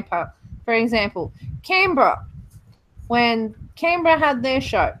 for example, Canberra. When Canberra had their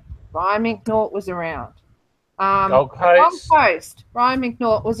show, Ryan McNaught was around. Gold Coast. Ryan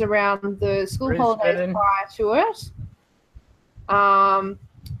McNaught was around the school holidays prior to it.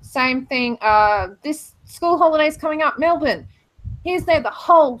 Same thing. This school holidays coming up, Melbourne. He's there the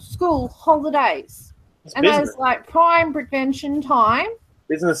whole school holidays. And there's like prime prevention time.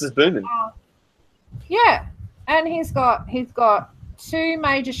 Business is booming. Yeah, and he's got 2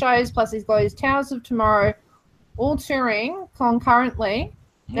 major shows plus he's got his Towers of Tomorrow, all touring concurrently.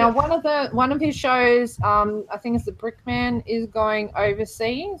 Now, one of his shows, I think it's the Brickman, is going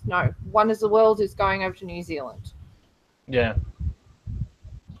overseas. No, Wonders of the World is going over to New Zealand. Yeah.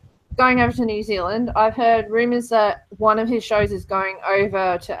 Going over to New Zealand. I've heard rumors that one of his shows is going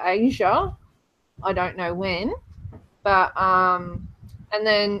over to Asia. I don't know when, but and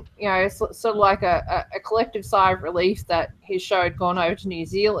then, you know, it's sort of like a collective sigh of relief that his show had gone over to New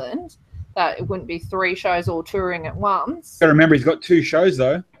Zealand, that it wouldn't be 3 shows all touring at once. Got to remember, he's got 2 shows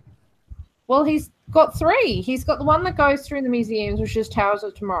though. Well, he's got 3. He's got the one that goes through the museums, which is Towers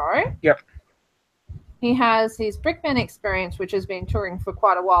of Tomorrow. Yep. He has his Brickman experience, which has been touring for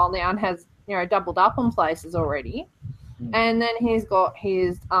quite a while now and has, you know, doubled up on places already. And then he's got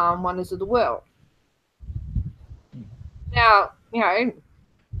his Wonders of the World. Now, you know,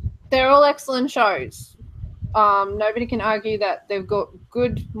 they're all excellent shows. Nobody can argue that they've got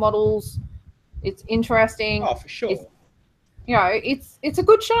good models. It's interesting. Oh, for sure. It's a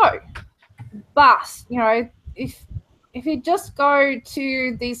good show. But, you know, if you just go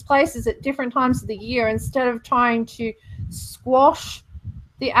to these places at different times of the year instead of trying to squash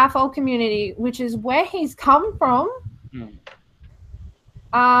the AFOL community, which is where he's come from, you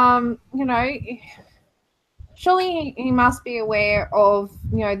know, surely he must be aware of,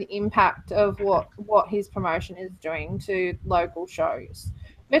 you know, the impact of what his promotion is doing to local shows.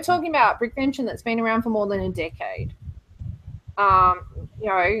 We're talking about Brickvention that's been around for more than a decade. You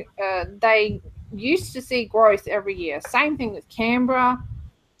know, they used to see growth every year. Same thing with Canberra.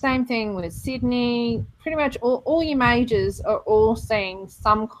 Same thing with Sydney. Pretty much all your majors are all seeing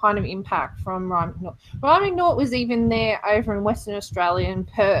some kind of impact from Ryan McNaught. Ryan McNaught was even there over in Western Australia in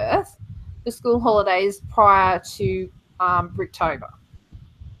Perth, the school holidays prior to Bricktober.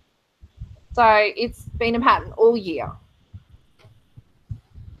 So it's been a pattern all year.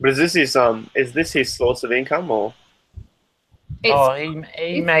 But is this his source of income, or?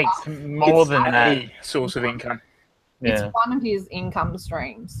 He makes more than that. A source of income. It's one of his income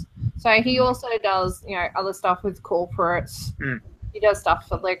streams. So he also does, other stuff with corporates. He does stuff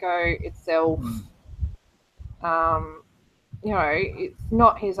for Lego itself. It's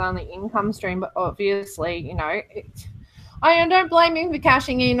not his only income stream, but obviously, I don't blame him for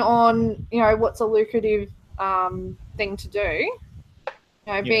cashing in on, what's a lucrative thing to do.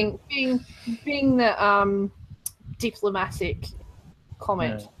 Being the diplomatic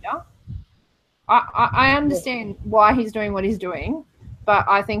comment. I understand why he's doing what he's doing, but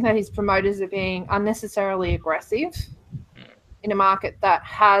I think that his promoters are being unnecessarily aggressive in a market that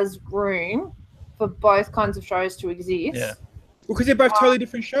has room for both kinds of shows to exist. Yeah. Well, because they're both totally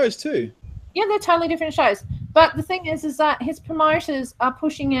different shows too. Yeah, they're totally different shows. But the thing is that his promoters are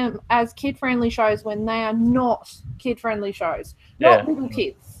pushing him as kid-friendly shows when they are not kid-friendly shows. Not little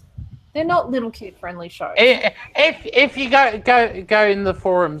kids. They're not little kid-friendly shows. If you go in the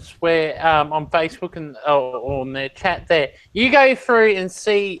forums where on Facebook and or on their chat there, you go through and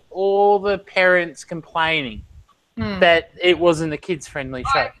see all the parents complaining that it wasn't a kids-friendly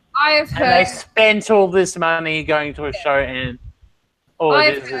show. I have heard. And they spent all this money going to a show, and all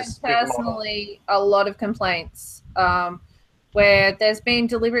it is I've heard personally a lot of complaints where there's been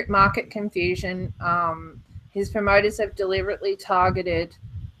deliberate market confusion. His promoters have deliberately targeted.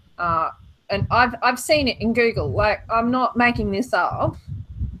 And I've seen it in Google, like I'm not making this up,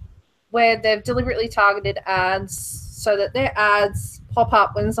 where they've deliberately targeted ads so that their ads pop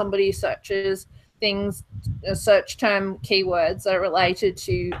up when somebody searches things, search term keywords that are related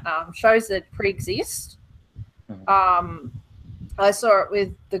to shows that pre-exist. I saw it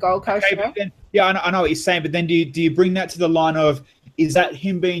with the Gold Coast show. Then, I know what you're saying, but then do you bring that to the line of, is that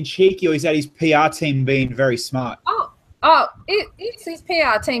him being cheeky or is that his PR team being very smart? It's his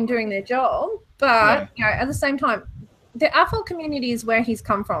PR team doing their job, but at the same time, the AFL community is where he's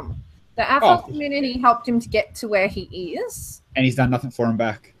come from. The AFL community helped him to get to where he is, and he's done nothing for him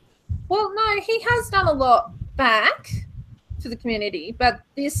back. Well, no, he has done a lot back to the community, but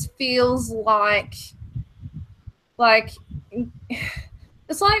this feels like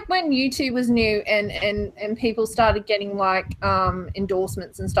it's like when YouTube was new and people started getting like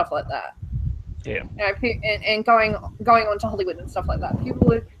endorsements and stuff like that. Yeah, and going on to Hollywood and stuff like that. People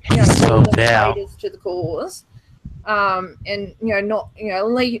were traitors to the cause, and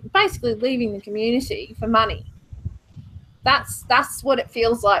basically leaving the community for money. That's what it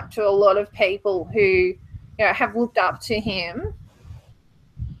feels like to a lot of people who have looked up to him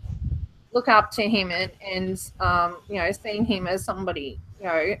and seen him as somebody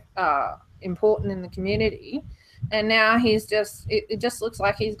important in the community, and now it just looks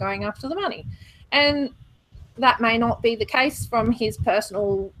like he's going after the money. And that may not be the case from his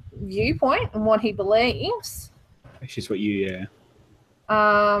personal viewpoint and what he believes. It's just what you,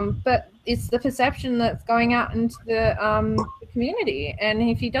 but it's the perception that's going out into the community. And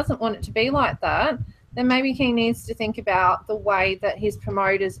if he doesn't want it to be like that, then maybe he needs to think about the way that his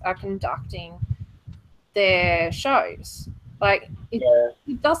promoters are conducting their shows. Like, he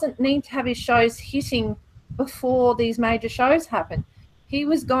doesn't need to have his shows hitting before these major shows happen. He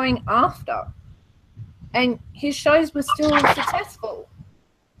was going after. And his shows were still successful.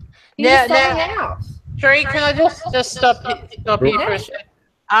 He was selling out. Sheree, can I just stop you for a second?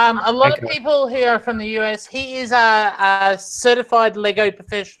 A lot of people here are from the US. He is a certified Lego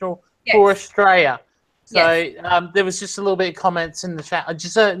professional for Australia. So there was just a little bit of comments in the chat. I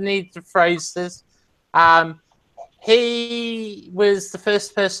just need to phrase this. He was the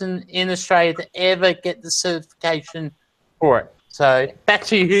first person in Australia to ever get the certification for it. So back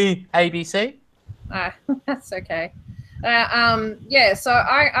to you, ABC. That's okay. So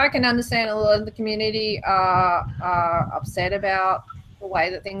I can understand a lot of the community are upset about the way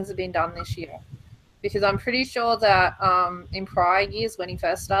that things have been done this year, because I'm pretty sure that in prior years when he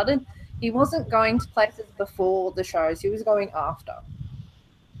first started, he wasn't going to places before the shows. He was going after.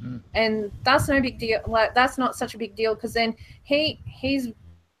 And that's no big deal. Like, that's not such a big deal, because then he's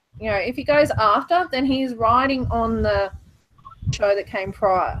if he goes after, then he's riding on the show that came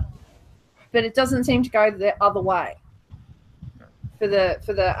prior. But it doesn't seem to go the other way for the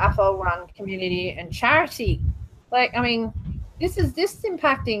AFL run community and charity. Like, I mean, this is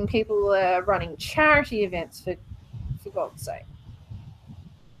impacting people who are running charity events for God's sake.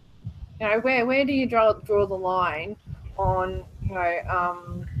 Where do you draw the line on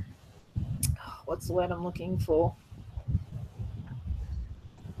what's the word I'm looking for?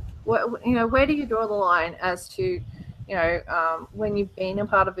 Where do you draw the line as to when you've been a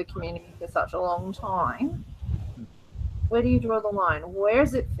part of a community for such a long time? Where do you draw the line? Where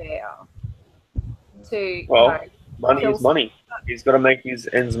is it fair to Money is money. He's got to make his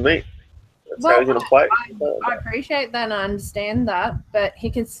ends meet. That's how he's going to play. I appreciate that and I understand that, but he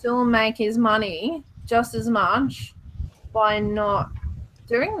could still make his money just as much by not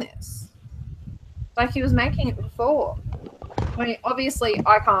doing this. Like he was making it before. I mean, obviously,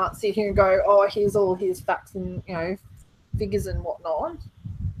 I can't sit here and go, "Oh, here's all his facts and figures and whatnot."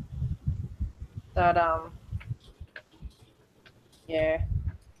 But yeah.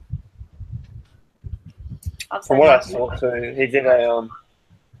 From what I saw too, he did a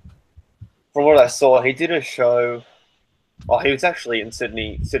From what I saw, he did a show. Oh, he was actually in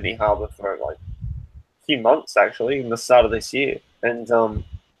Sydney Harbour for like a few months actually, in the start of this year, and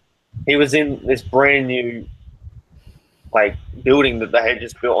he was in this brand new like building that they had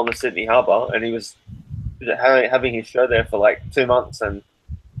just built on the Sydney Harbour, and he was having his show there for like 2 months, and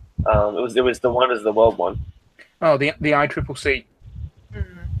it was the Wonders of the World one. Oh, the ICCC.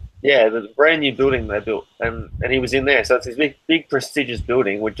 Yeah, the brand new building they built, and he was in there. So it's this big prestigious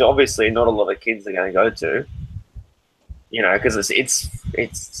building, which obviously not a lot of kids are going to go to. You know, because it's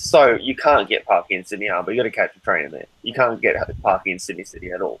so you can't get parking in Sydney Harbour. You got to catch a train in there. You can't get parking in Sydney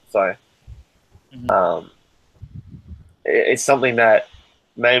City at all. So, it's something that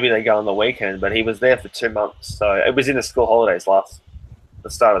maybe they go on the weekend. But he was there for 2 months, so it was in the school holidays the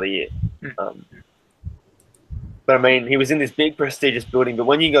start of the year. But I mean, he was in this big prestigious building. But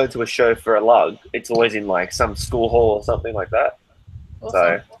when you go to a show for a lug, it's always in like some school hall or something like that.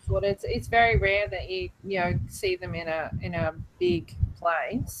 So it's very rare that you see them in a big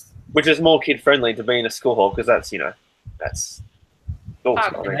place. Which is more kid friendly to be in a school hall because that's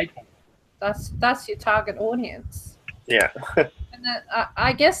that's your target audience. Yeah. And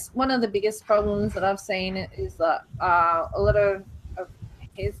I guess one of the biggest problems that I've seen is that a lot of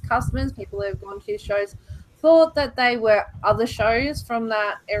his customers, people who have gone to his shows, thought that they were other shows from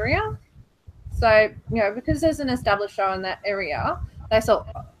that area. So, because there's an established show in that area, they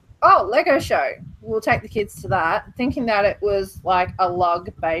thought, oh, Lego show, we'll take the kids to that, thinking that it was like a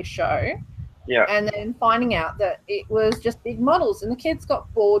lug-based show. Yeah. And then finding out that it was just big models, and the kids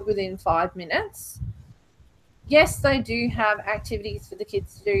got bored within 5 minutes. Yes, they do have activities for the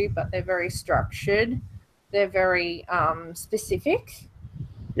kids to do, but they're very structured. They're very specific.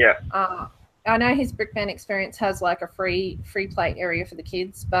 Yeah. I know his Brickman experience has like a free play area for the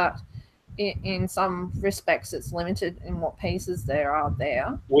kids, but in some respects it's limited in what pieces there are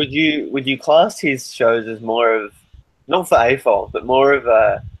there. Would you class his shows as more of, not for AFOL, but more of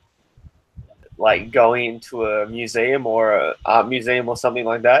a like going into a museum or an art museum or something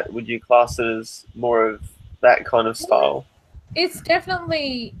like that? Would you class it as more of that kind of style? It's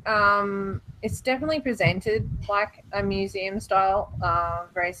definitely presented like a museum style,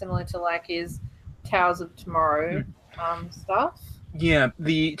 very similar to like his Towers of Tomorrow stuff. Yeah,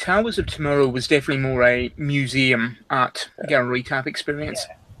 the Towers of Tomorrow was definitely more a museum art gallery type experience.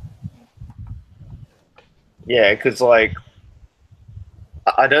 Yeah, because like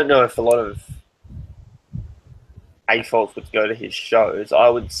I don't know if a lot of AFOLs would go to his shows. I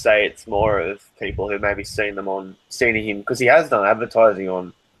would say it's more of people who maybe seen him because he has done advertising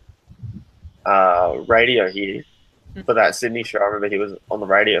on radio here for that Sydney show. I remember he was on the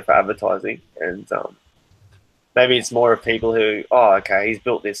radio for advertising, and maybe it's more of people who, oh, okay, he's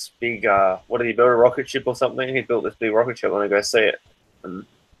built this big, what did he build, a rocket ship or something? He built this big rocket ship, I want to go see it. And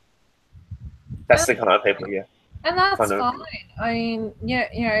that's the kind of people, yeah. And that's fine. I mean,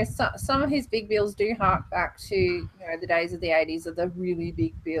 some of his big builds do hark back to, the days of the 80s of the really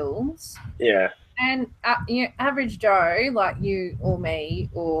big builds. Yeah. And, average Joe, like you or me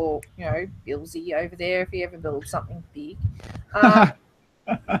or, Billsy over there, if he ever builds something big,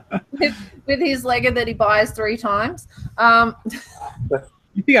 with his Lego that he buys 3 times. You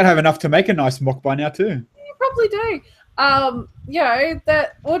think I'd have enough to make a nice mock by now too? You probably do.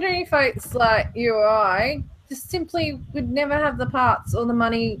 That ordinary folks like you or I just simply would never have the parts or the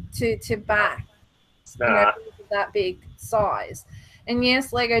money to back that big size. And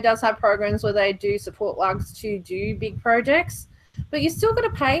yes, Lego does have programs where they do support lugs to do big projects, but you still got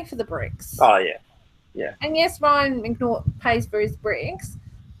to pay for the bricks. Oh yeah, yeah. And yes, Ryan McNaught pays for his bricks,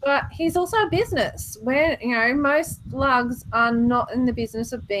 but he's also a business where most lugs are not in the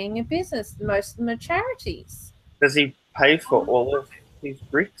business of being a business. Most of them are charities. Does he pay for all of his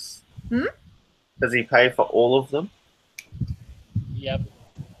bricks? Does he pay for all of them? Yep.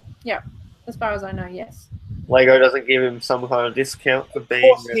 Yeah, as far as I know, yes. Lego doesn't give him some kind of discount for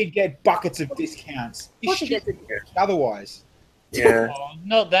being. Of course, he'd get buckets of discounts. Of course he gets otherwise. Yeah. Oh,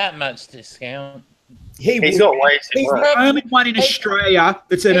 not that much discount. He's got way too He's much. the only one in Australia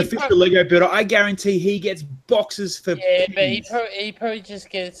that's an official Lego builder. I guarantee he gets boxes for. Yeah, but he probably just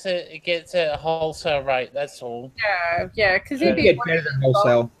gets a wholesale rate. That's all. Yeah, because He'd he'd get better than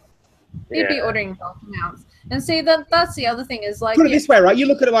wholesale. He'd be ordering bulk amounts. And see, that's the other thing is like. Put it this way, right? You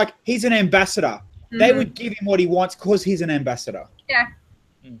look at it like he's an ambassador. Mm-hmm. They would give him what he wants because he's an ambassador. Yeah.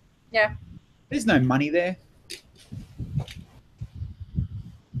 Yeah. There's no money there.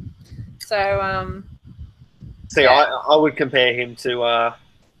 So, See, I would compare him to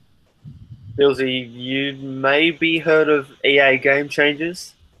Billsy. You maybe heard of EA Game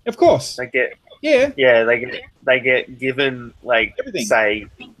Changers? Of course. They get they get given like Everything. say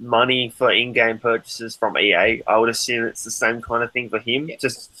money for in-game purchases from EA. I would assume it's the same kind of thing for him. Yeah.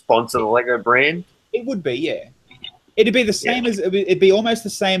 Just sponsor the Lego brand. It would be, yeah. It'd be the same as it'd be almost the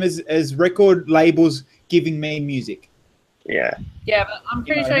same as record labels giving me music. Yeah. yeah, but I'm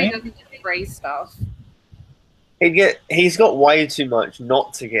pretty sure he doesn't get free stuff. He's got way too much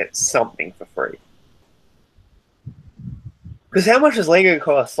not to get something for free. Because how much does Lego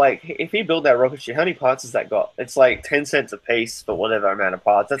cost? Like, if you build that rocket ship, how many parts has that got? It's like 10 cents a piece for whatever amount of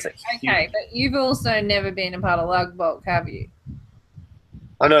parts. That's a huge... Okay, but you've also never been a part of Lug Bulk, have you?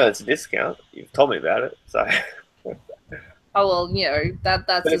 I know it's a discount. You've told me about it, so... Oh well, you know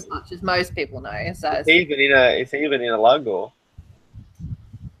that's as much as most people know. So Is he even in a lug or?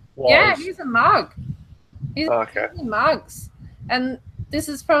 yeah, he's a mug. He's Okay. in mugs, and this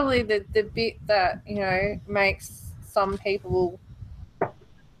is probably the bit that makes some people.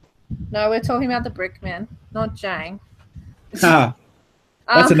 No, we're talking about the Brickman, not Jang. That's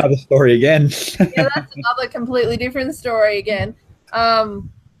another story again. Yeah, that's another completely different story again.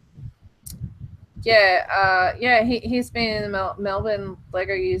 He's been in the Melbourne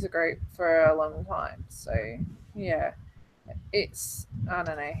Lego user group for a long time. So yeah, it's I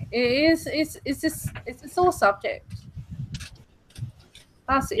don't know. It's a sore subject.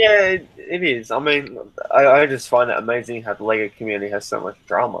 That's it. Yeah, it is. I mean, I just find it amazing how the Lego community has so much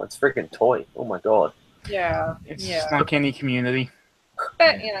drama. It's freaking toy. Oh my god. Yeah. It's just like any community.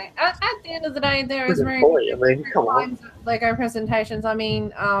 But at the end of the day, there is very Toy. I mean, come on. kinds of Lego presentations. I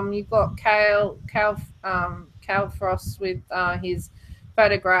mean, you've got Cal Frost with his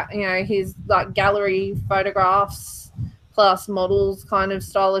photograph, his like gallery photographs plus models kind of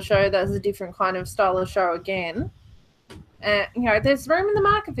style of show. That's a different kind of style of show again. There's room in the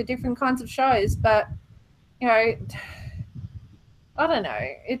market for different kinds of shows, but I don't know.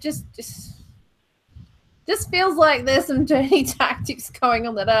 It just feels like there's some dirty tactics going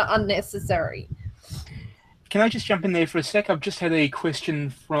on that are unnecessary. Can I just jump in there for a sec? I've just had a question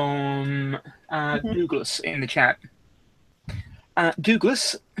from Douglas in the chat.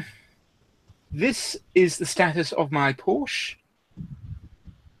 Douglas, this is the status of my Porsche.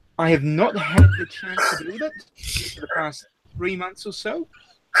 I have not had the chance to build it for the past 3 months or so.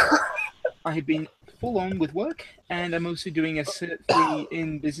 I have been full on with work, and I'm also doing a Cert 3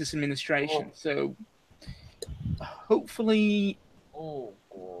 in business administration. So hopefully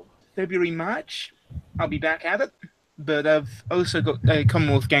February, March, I'll be back at it. But I've also got a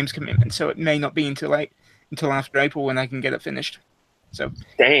Commonwealth Games commitment, so it may not be until after April when I can get it finished. So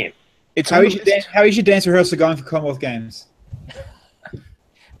damn. How is your dance rehearsal going for Commonwealth Games?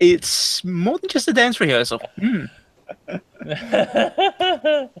 It's more than just a dance rehearsal.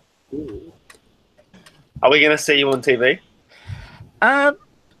 Are we going to see you on TV?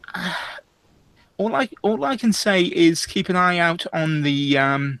 All I can say is keep an eye out on the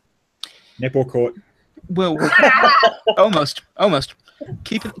netball court. Well, almost.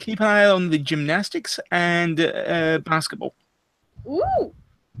 Keep an eye on the gymnastics and basketball. Ooh.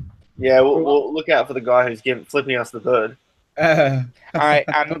 Yeah, we'll look out for the guy who's flipping us the bird. I'm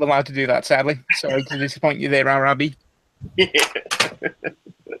not allowed to do that, sadly. Sorry to disappoint you there, Arabi. You're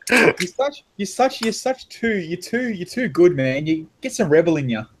too good, man. You get some rebel in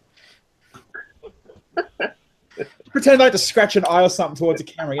you. Pretend like to scratch an eye or something towards the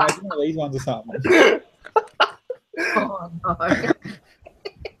camera. Give me one of these ones or something. Oh, no.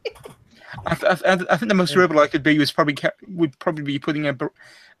 I think the most rebel I could be would probably be putting a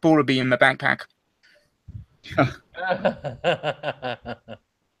Bora Bee in my backpack.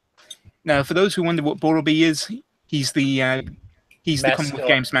 Now, for those who wonder what Bora Bee is, he's the Commonwealth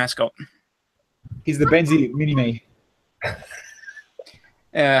Games mascot. He's the Benzie Mini-Me.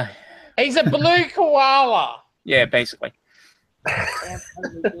 He's a blue koala. Yeah, basically.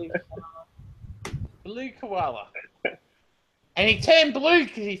 Blue koala. And he turned blue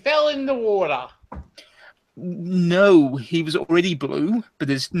because he fell in the water. No, he was already blue, but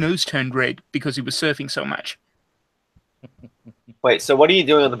his nose turned red because he was surfing so much. Wait, so what are you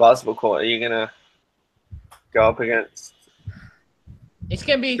doing on the basketball court? Are you gonna go up against? It's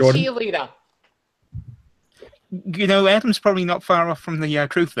going to be a Jordan? cheerleader. You know, Adam's probably not far off from the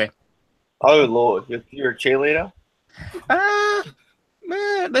truth there. Oh Lord, you're a cheerleader.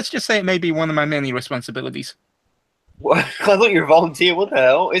 Let's just say it may be one of my many responsibilities. What? I thought you were a volunteer. What the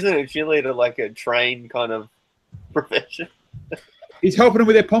hell? Isn't a cheerleader like a trained kind of profession? He's helping them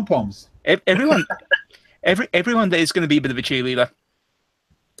with their pom poms. Everyone there is going to be a bit of a cheerleader.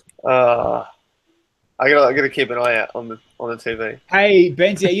 I gotta keep an eye out on the TV. Hey,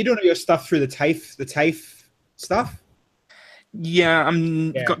 Benzie, are you doing all your stuff through the TAFE stuff? Yeah,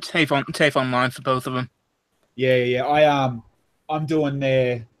 got TAFE online for both of them. Yeah. I'm doing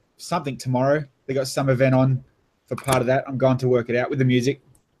their something tomorrow. They got some event on for part of that. I'm going to work it out with the music.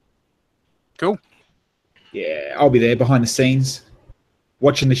 Cool. Yeah, I'll be there behind the scenes,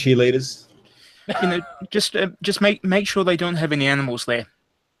 watching the cheerleaders. You know, just make sure they don't have any animals there.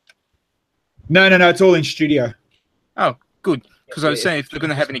 No, it's all in studio. Oh, good. Because I was saying if they're going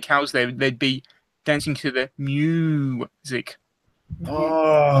to have any cows there, they'd be dancing to the music.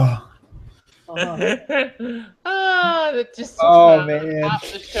 Oh, That just man. half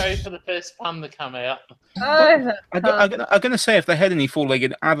the show for the first pun to come out. I'm going to say if they had any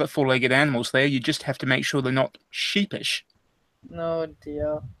other four-legged animals there, you just have to make sure they're not sheepish. Oh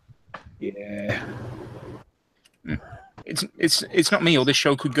dear. Yeah. It's not me, or this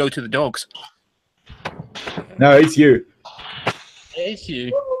show could go to the dogs. No, it's you. It's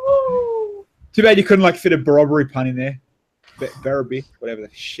you. Too bad you couldn't like fit a robbery pun in there. Barabee, whatever the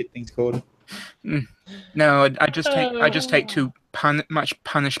shit thing's called. No, I just take too much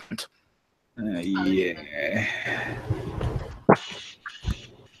punishment. Yeah.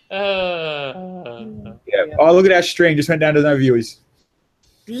 Yeah. Oh, look at our stream. Just went down to no viewers.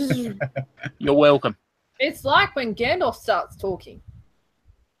 You're welcome. It's like when Gandalf starts talking.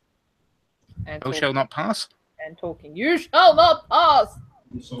 And Thou shalt not pass. And talking. You shall not pass.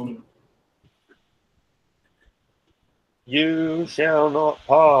 You shall not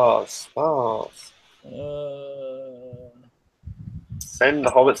pass. Send the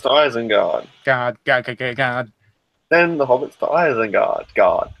hobbits to Isengard. God. Send the hobbits to Isengard.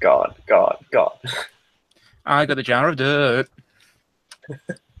 God. I got a jar of dirt.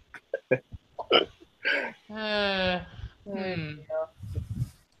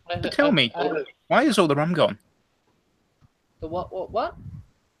 But tell me, why is all the rum gone? The what?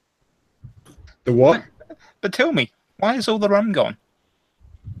 The what? But tell me, why is all the rum gone?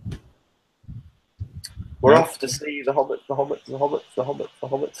 We're off to see the hobbits.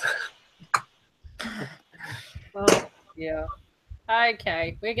 Oh, yeah.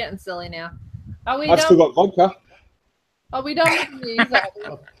 Okay, we're getting silly now. Are we I've done? still got vodka. Are we done with the news?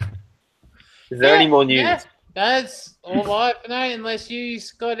 Is there any more news? Yeah, that's all I have for now, unless you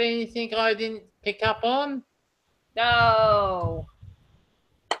got anything I didn't pick up on. No.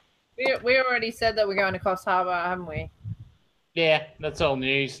 We already said that we're going to Coffs Harbour, haven't we? Yeah, that's all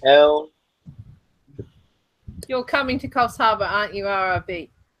news. Hell, You're coming to Coffs Harbour, aren't you, RRB?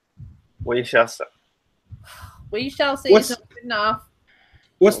 we shall see. We shall see. What's- It's not good enough.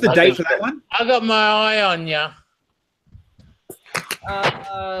 What's the date for that one? I got my eye on you.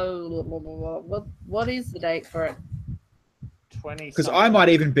 What is the date for it? 20. Because I might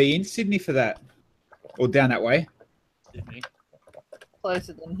even be in Sydney for that. Or down that way.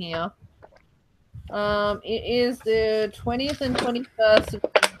 Closer than here. It is the 20th and 21st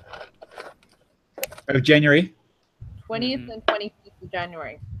Of January. 20th and 25th of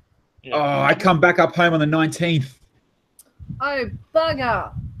January. Yeah. Oh, I come back up home on the 19th. Oh,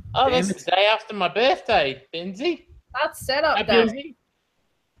 bugger. Oh, Damn that's it. the day after my birthday, Benzie. That's set up, Happy Dan. Benzie?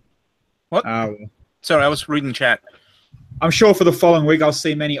 What? Oh, Sorry, I was reading chat. I'm sure for the following week I'll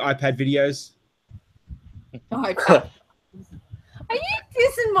see many iPad videos. iPad. Are you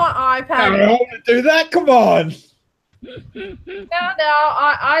dissing my I iPad? don't want to do that. Come on. No,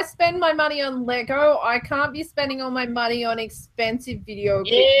 I spend my money on Lego. I can't be spending all my money on expensive video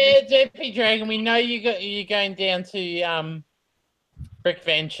games. Yeah, Deppy Dragon, we know you're going down to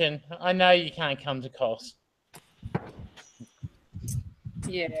Brickvention. I know you can't come to Cost.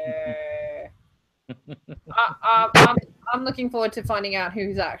 Yeah. I'm looking forward to finding out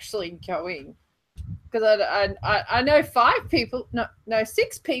who's actually going. Because I know 5 people. No,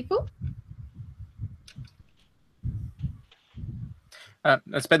 6 people.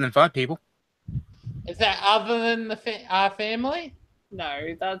 That's better than 5 people. Is that other than our family?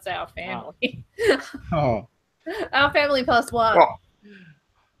 No, that's our family. Oh. Our family plus 1. Oh.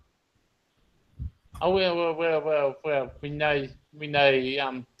 Oh well. We know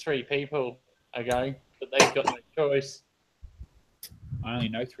 3 people are going, but they've got no choice. I only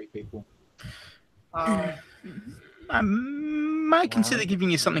know 3 people. Oh. I might consider giving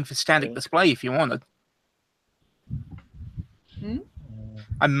you something for static display if you wanted.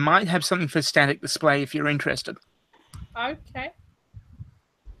 I might have something for static display if you're interested. Okay.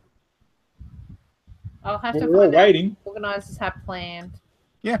 I'll have to We're all find out waiting. what organisers have planned.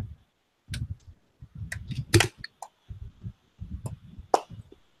 Yeah.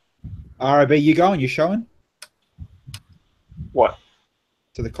 RIB, you going? You showing? What?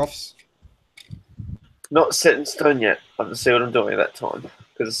 To the coughs? Not set in stone yet. I have to see what I'm doing at that time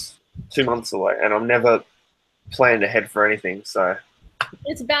because it's 2 months away, and I'm never planned ahead for anything. So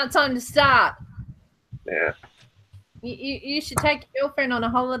It's about time to start. yeah. You should take your girlfriend on a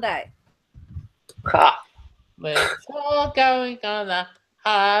holiday. Ha! Let's all going on a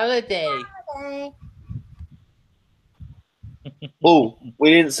holiday. Oh, we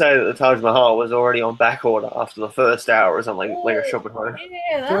didn't say that the Taj Mahal was already on back order after the first hour or something. Lego Shop at Home.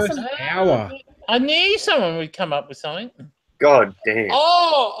 Yeah, that's First some hour. I knew someone would come up with something. God damn.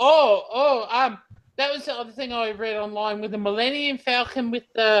 That was the other thing I read online with the Millennium Falcon with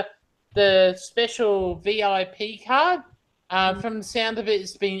the special VIP card. From the sound of it,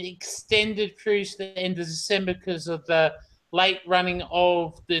 it's been extended through to the end of December because of the late running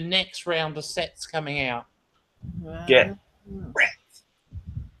of the next round of sets coming out. Yeah.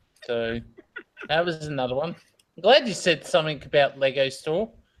 So that was another one. I'm glad you said something about Lego Store.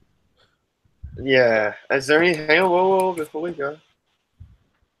 Yeah. Is there any? Hang on, whoa, before we go.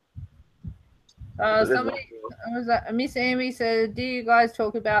 Somebody was that Miss Amy said, "Do you guys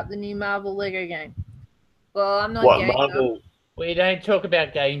talk about the new Marvel Lego game?" Well, I'm not. What Marvel? We don't talk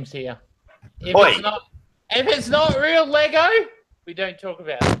about games here. If Oi. it's not real Lego, we don't talk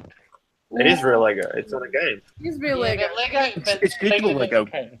about it. It is real Lego. It's not a game. It's real Lego. It's digital Lego.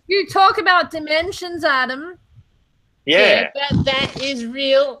 You talk about dimensions, Adam. Yeah. but that is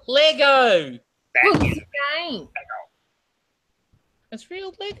real Lego. Well, it's a game. It's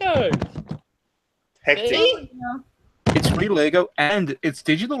real Lego. Hectic. See? It's real Lego and it's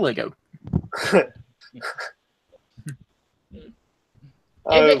digital Lego.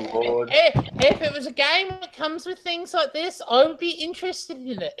 Oh Lord. If it was a game that comes with things like this, I would be interested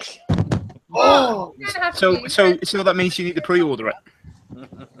in it. Oh. So that means you need to pre-order it.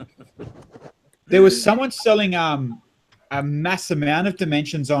 There was someone selling a mass amount of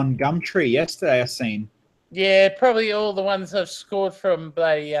dimensions on Gumtree yesterday. I seen. Yeah, probably all the ones I've scored from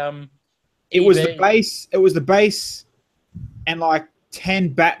the It was eBay. the base. It was the base, and like 10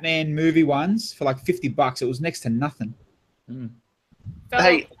 Batman movie ones for like $50. It was next to nothing.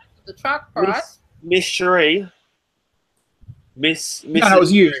 Hey, the truck price. Miss Cherie. Mrs. No, it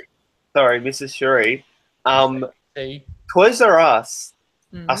was you. Sorry, Mrs. Cherie. See? Toys R Us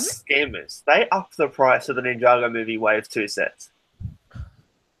Mhm. are scammers. They upped the price of the Ninjago movie Wave 2 sets.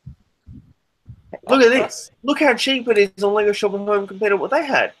 Look at this. Look how cheap it is on Lego Shop at Home compared to what they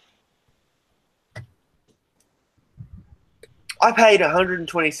had. I paid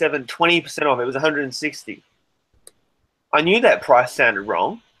 127, 20% off. It was 160. I knew that price sounded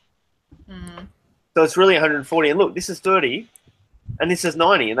wrong. Mhm. So it's really 140. And look, this is 30 and this is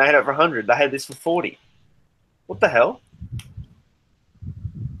 90 and they had it for 100. They had this for 40. What the hell?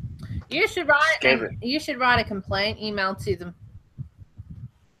 You should write. Scam You should write a complaint email to them.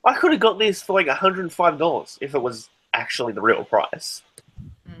 I could have got this for like $105 if it was actually the real price.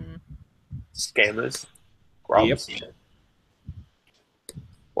 Mm. Scammers. Grubs. Yep.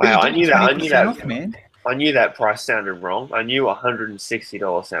 Wow, I knew that. I 20% off, man. I knew that price sounded wrong. I knew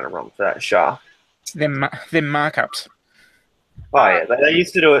 $160 sounded wrong for that shark. Them markups. Oh yeah, they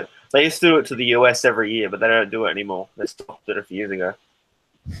used to do it. They used to do it to the US every year, but they don't do it anymore. They stopped it a few years ago.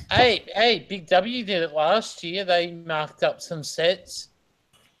 Hey, Big W did it last year. They marked up some sets.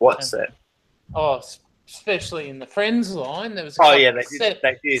 What's that? Oh, especially in the Friends line. There was Oh yeah, they did.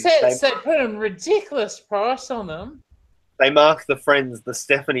 They did. Sets that put a ridiculous price on them. They marked the Friends, the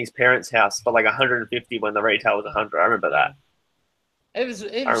Stephanie's parents' house for like 150 when the retail was 100. I remember that. It was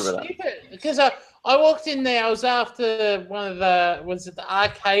remember that. stupid because I walked in there. I was after one of the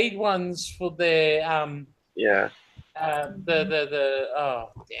arcade ones for their Yeah. oh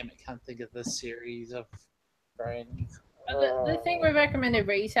damn it, can't think of the series of Friends. The thing with recommended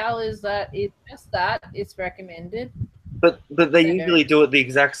retail is that it's just that it's recommended. But they usually do it the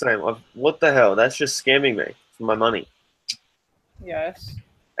exact same. What the hell? That's just scamming me for my money. Yes.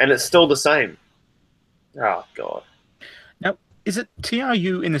 And it's still the same. Oh god. Now, is it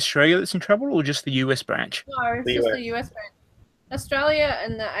TRU in Australia that's in trouble, or just the US branch? No, it's The just US. the US brand. Australia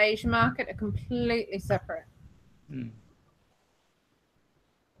and the Asian market are completely separate.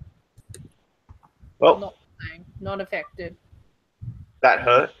 Well, Not the same. Not affected. that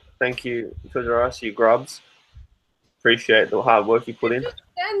hurt. Thank you, Toys R Us, you grubs. appreciate the hard work you put in.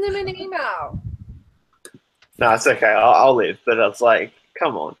 Send them an email. No, it's okay. I'll live. But it's like,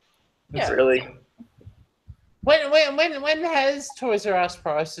 come on. Yeah. It's really. When has Toys R Us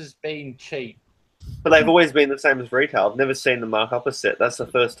prices been cheap? But they've always been the same as retail. I've never seen them mark up a set. That's the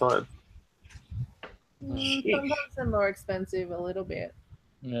first time. Sometimes they're more expensive a little bit.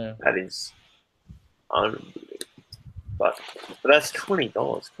 Yeah. That is unbelievable. But that's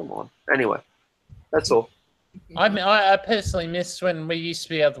 $20. Come on. Anyway, that's all. I personally miss when we used to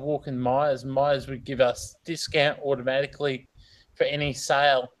be able to walk in Myers. Myers would give us discount automatically for any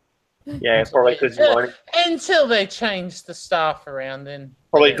sale. Yeah, probably because you weren't. Until they changed the staff around. Then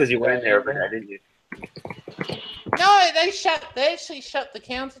Probably because you went in there every day, didn't you? No, they actually shut the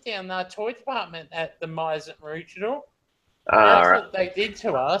counter down, the toy department at the Myers at Maroochydore. That's Right. what they did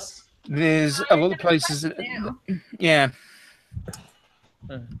to us. There's a lot of places that, yeah.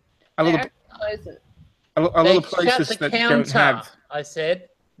 A lot of places shut the that counter, don't have. I said,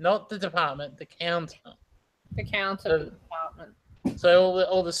 not the department, the counter. The counter department. So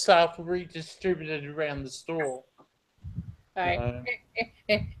all the staff were redistributed around the store. Hey,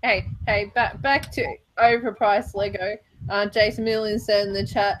 back to overpriced Lego. Jason Million said in the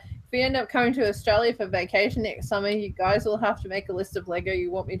chat, if we end up coming to Australia for vacation next summer, you guys will have to make a list of Lego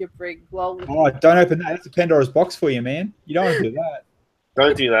you want me to bring. Lol. Oh, don't open that. That's a Pandora's box for you, man. You don't want to do that.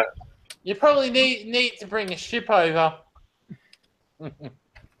 Don't do that. You probably need to bring a ship over.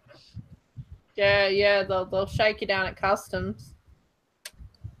 Yeah, they'll shake you down at customs.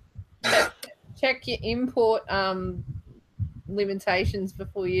 Check your import limitations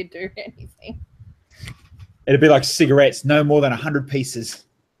before you do anything. It'd be like cigarettes, no more than 100 pieces.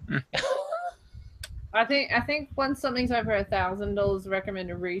 I think once something's over $1,000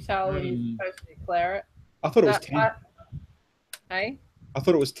 recommended retail, you're supposed to declare it. I thought it was 10. Hey? I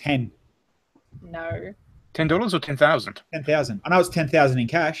thought it was 10. No. $10 or 10,000? 10,000. I know it's 10,000 in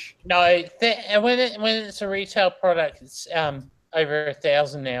cash. No, when it's a retail product, it's over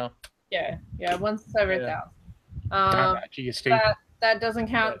 1,000 now. Yeah. Once it's over 1,000. GST. That doesn't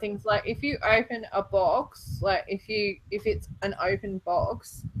count things like if you open a box, like if it's an open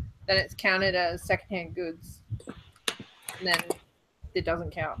box, then it's counted as secondhand goods. And then it doesn't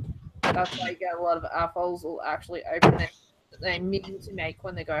count. That's why you get a lot of assholes will actually open it that they mean to make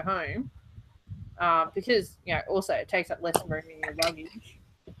when they go home. Because also it takes up less room in your luggage.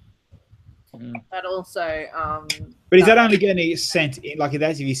 But also but is that only getting sent in, like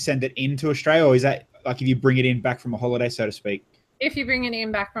that's if you send it into Australia, or is that like if you bring it in back from a holiday, so to speak? If you bring it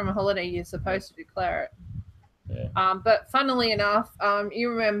in back from a holiday, you're supposed to declare it. Yeah. But funnily enough, you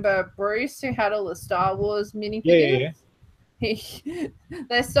remember Bruce who had all the Star Wars minifigures? Yeah.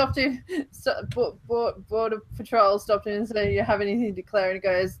 They stopped him. Border Patrol stopped him and said, "You have anything to declare?" And he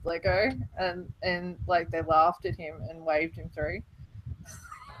goes, "Lego," and like they laughed at him and waved him through.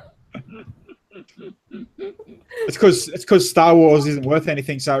 It's because Star Wars isn't worth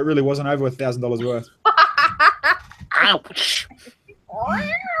anything, so it really wasn't over $1,000 worth. Ouch!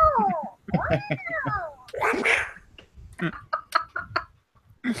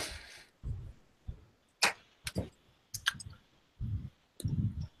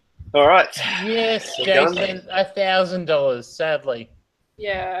 All right. Yes, Jason, $1,000. Sadly.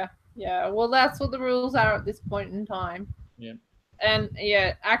 Yeah. Well, that's what the rules are at this point in time. Yeah. And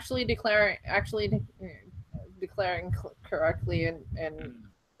actually declaring correctly and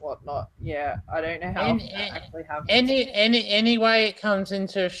whatnot. Yeah, I don't know how that actually happens. Any way it comes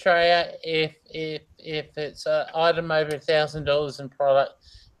into Australia, if it's an item over $1,000 in product,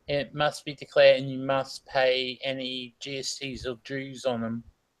 it must be declared, and you must pay any GSTs or dues on them.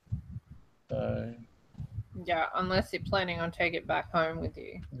 So. Yeah, unless you're planning on taking it back home with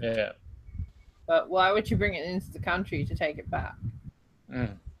you. Yeah. But why would you bring it into the country to take it back?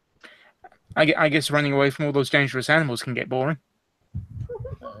 I guess running away from all those dangerous animals can get boring.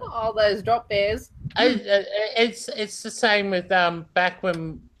 All those drop bears. It's the same with back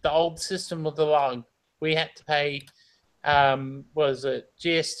when the old system with the log, we had to pay was it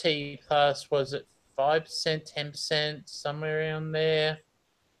GST plus 5%, 10%, somewhere around there.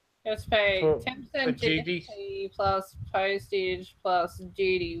 Just pay 10% GST GST plus postage plus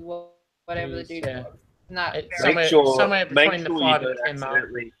duty, whatever the duty was. No, somewhere between the 5 and 10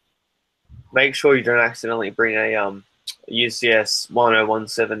 mark. Make sure you don't accidentally bring a UCS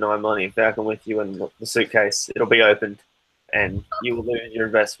 10179 money Falcon with you in the suitcase. It'll be opened, and you will lose your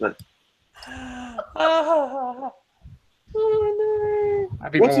investment. Oh no!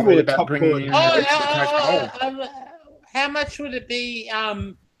 I'd be What's more with worried the about top bringing in how much would it be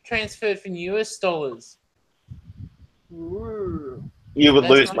transferred from US dollars? Ooh. You would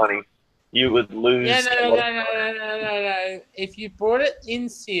lose money. you would lose. Yeah, no. If you bought it in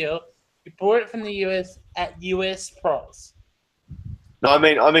seal, you bought it from the US at US price. No, I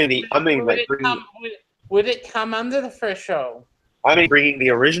mean, like would it come under the threshold? I mean, bringing the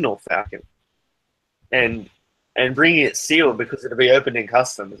original Falcon, and bringing it sealed because it'll be opened in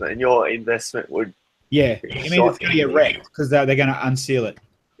customs, and your investment would. Yeah, you mean it's going to get wrecked because they're going to unseal it.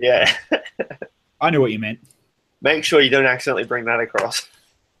 Yeah. I knew what you meant. Make sure you don't accidentally bring that across.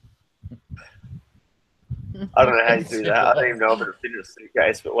 I don't know how you do that. I don't even know if it'll fit in a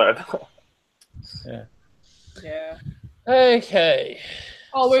suitcase, but whatever. Yeah. Yeah. Okay.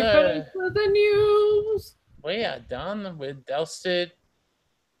 Oh, we're ready for the news. We are done. We're dusted.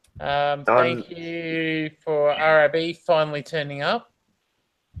 Thank you for RIB finally turning up.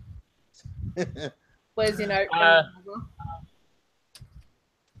 Where's your note?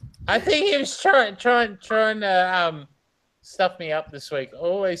 I think he was trying to stuff me up this week. I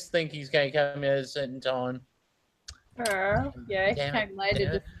always think he's going to come in at a certain time. Yeah, he came later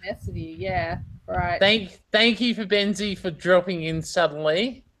just to mess with you. Yeah, right. Thank you for Benzie for dropping in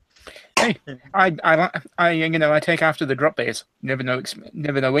suddenly. Hey, I take after the drop bears. Never know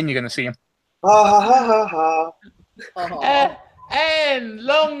when you're going to see them. And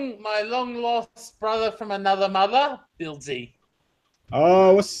my long lost brother from another mother, Bilzy.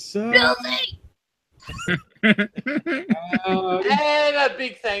 Oh, what's up? Bilzy! And a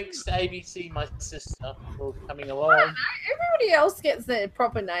big thanks to ABC, my sister, for coming along. Everybody else gets their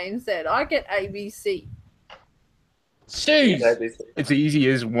proper name said. I get ABC. Shoes. It's easy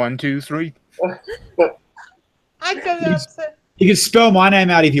as 1, 2, 3. I got upset. You can spell my name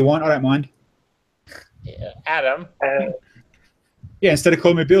out if you want. I don't mind. Yeah, Adam. Yeah, instead of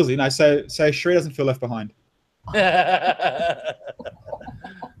calling me Billsy, no, so Shree doesn't feel left behind.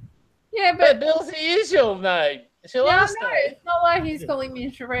 Yeah, but Billsy is your name. It's your last name. It's not like he's calling me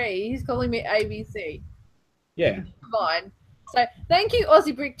Sheree. He's calling me ABC. Yeah. Fine. So thank you,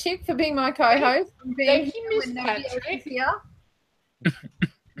 Aussie Brick Chick, for being my co-host. Thank you, Miss Patrick. Can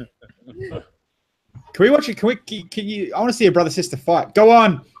we watch it? Can you? I want to see a brother sister fight. Go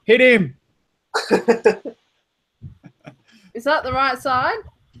on, hit him. Is that the right side?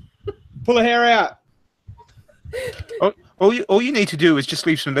 Pull the hair out. All you need to do is just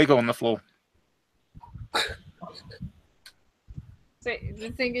leave some Lego on the floor. See, the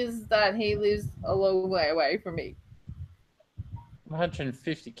thing is that he lives a long way away from me.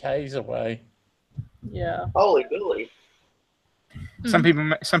 150 k's away. Yeah. Holy Billy. Some people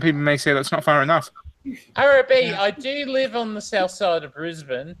may say that's not far enough. RB, I do live on the south side of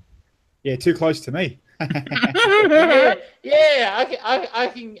Brisbane. Yeah, too close to me. yeah, I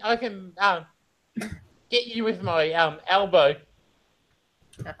can get you with my elbow.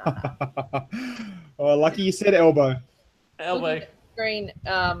 Oh, lucky you said elbow. Elbow. Green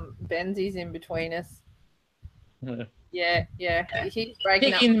Benzie's in between us. Yeah. He's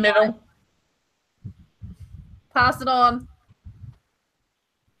breaking up. In the middle. Pass it on.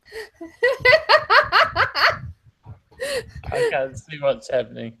 I can't see what's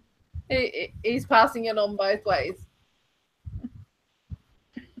happening. He's passing it on both ways.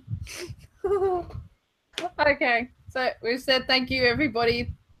 Okay, so we've said thank you,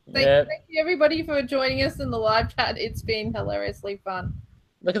 everybody. Thank you, everybody, for joining us in the live chat. It's been hilariously fun.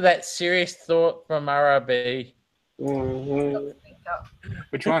 Look at that serious thought from RRB.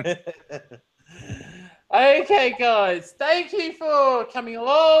 Which one? Okay, guys. Thank you for coming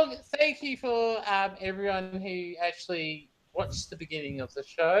along. Thank you for everyone who actually watched the beginning of the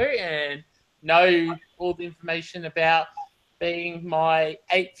show and know all the information about being my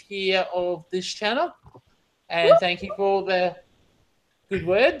 8th year of this channel. And thank you for all the good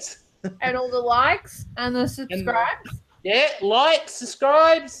words. And all the likes and the subscribes.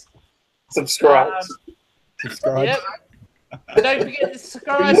 Subscribe. Subscribe. Yep. Don't forget to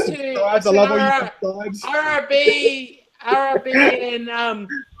subscribe to RRB and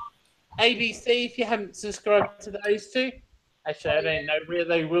ABC if you haven't subscribed to those two. Actually, I don't know where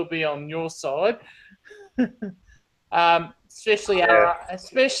they will be on your side. Especially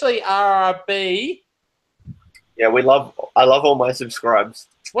RRB. Yeah, I love all my subscribes.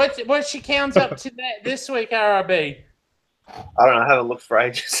 What's your count up to this week, RRB? I don't know. I haven't looked for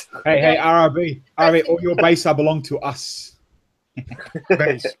ages. Hey, RRB, all your base belong to us.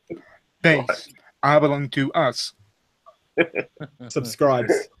 Base, I belong to us.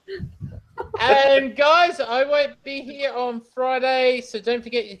 Subscribes. And guys, I won't be here on Friday, so don't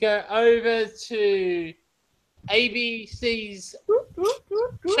forget to go over to ABC's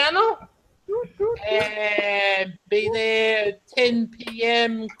channel and be there at 10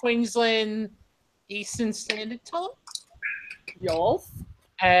 p.m. Queensland Eastern Standard Time. Yes.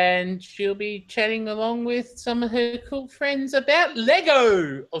 and she'll be chatting along with some of her cool friends about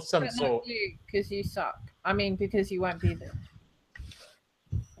Lego of some But sort. not you, because you suck. I mean, because you won't be there.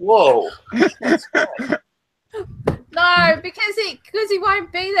 Whoa. No, because he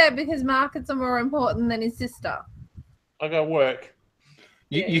won't be there because markets are more important than his sister. I got work.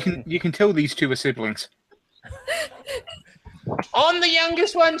 You can tell these two are siblings. I'm the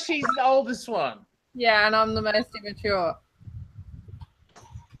youngest one. She's the oldest one. Yeah, and I'm the most immature.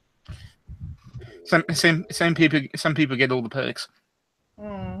 Some people get all the perks.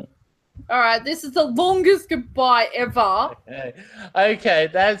 Mm. All right, this is the longest goodbye ever. Okay,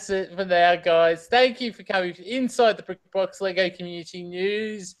 that's it for now, guys. Thank you for coming inside the Brick Box Lego Community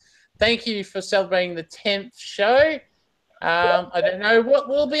News. Thank you for celebrating the 10th show. I don't know what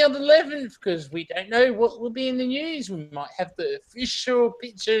will be on the 11th because we don't know what will be in the news. We might have the official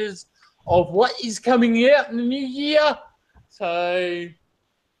pictures of what is coming out in the new year. So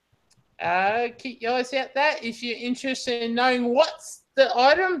keep your eyes out that. If you're interested in knowing what's the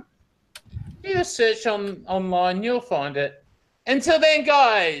item, do a search online. You'll find it. Until then,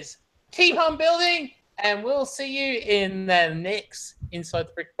 guys, keep on building, and we'll see you in the next Inside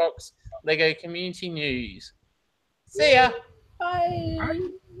the Brick Box Lego Community News. See ya. Bye.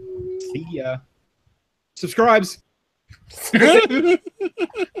 See ya. Subscribes. Subscribe.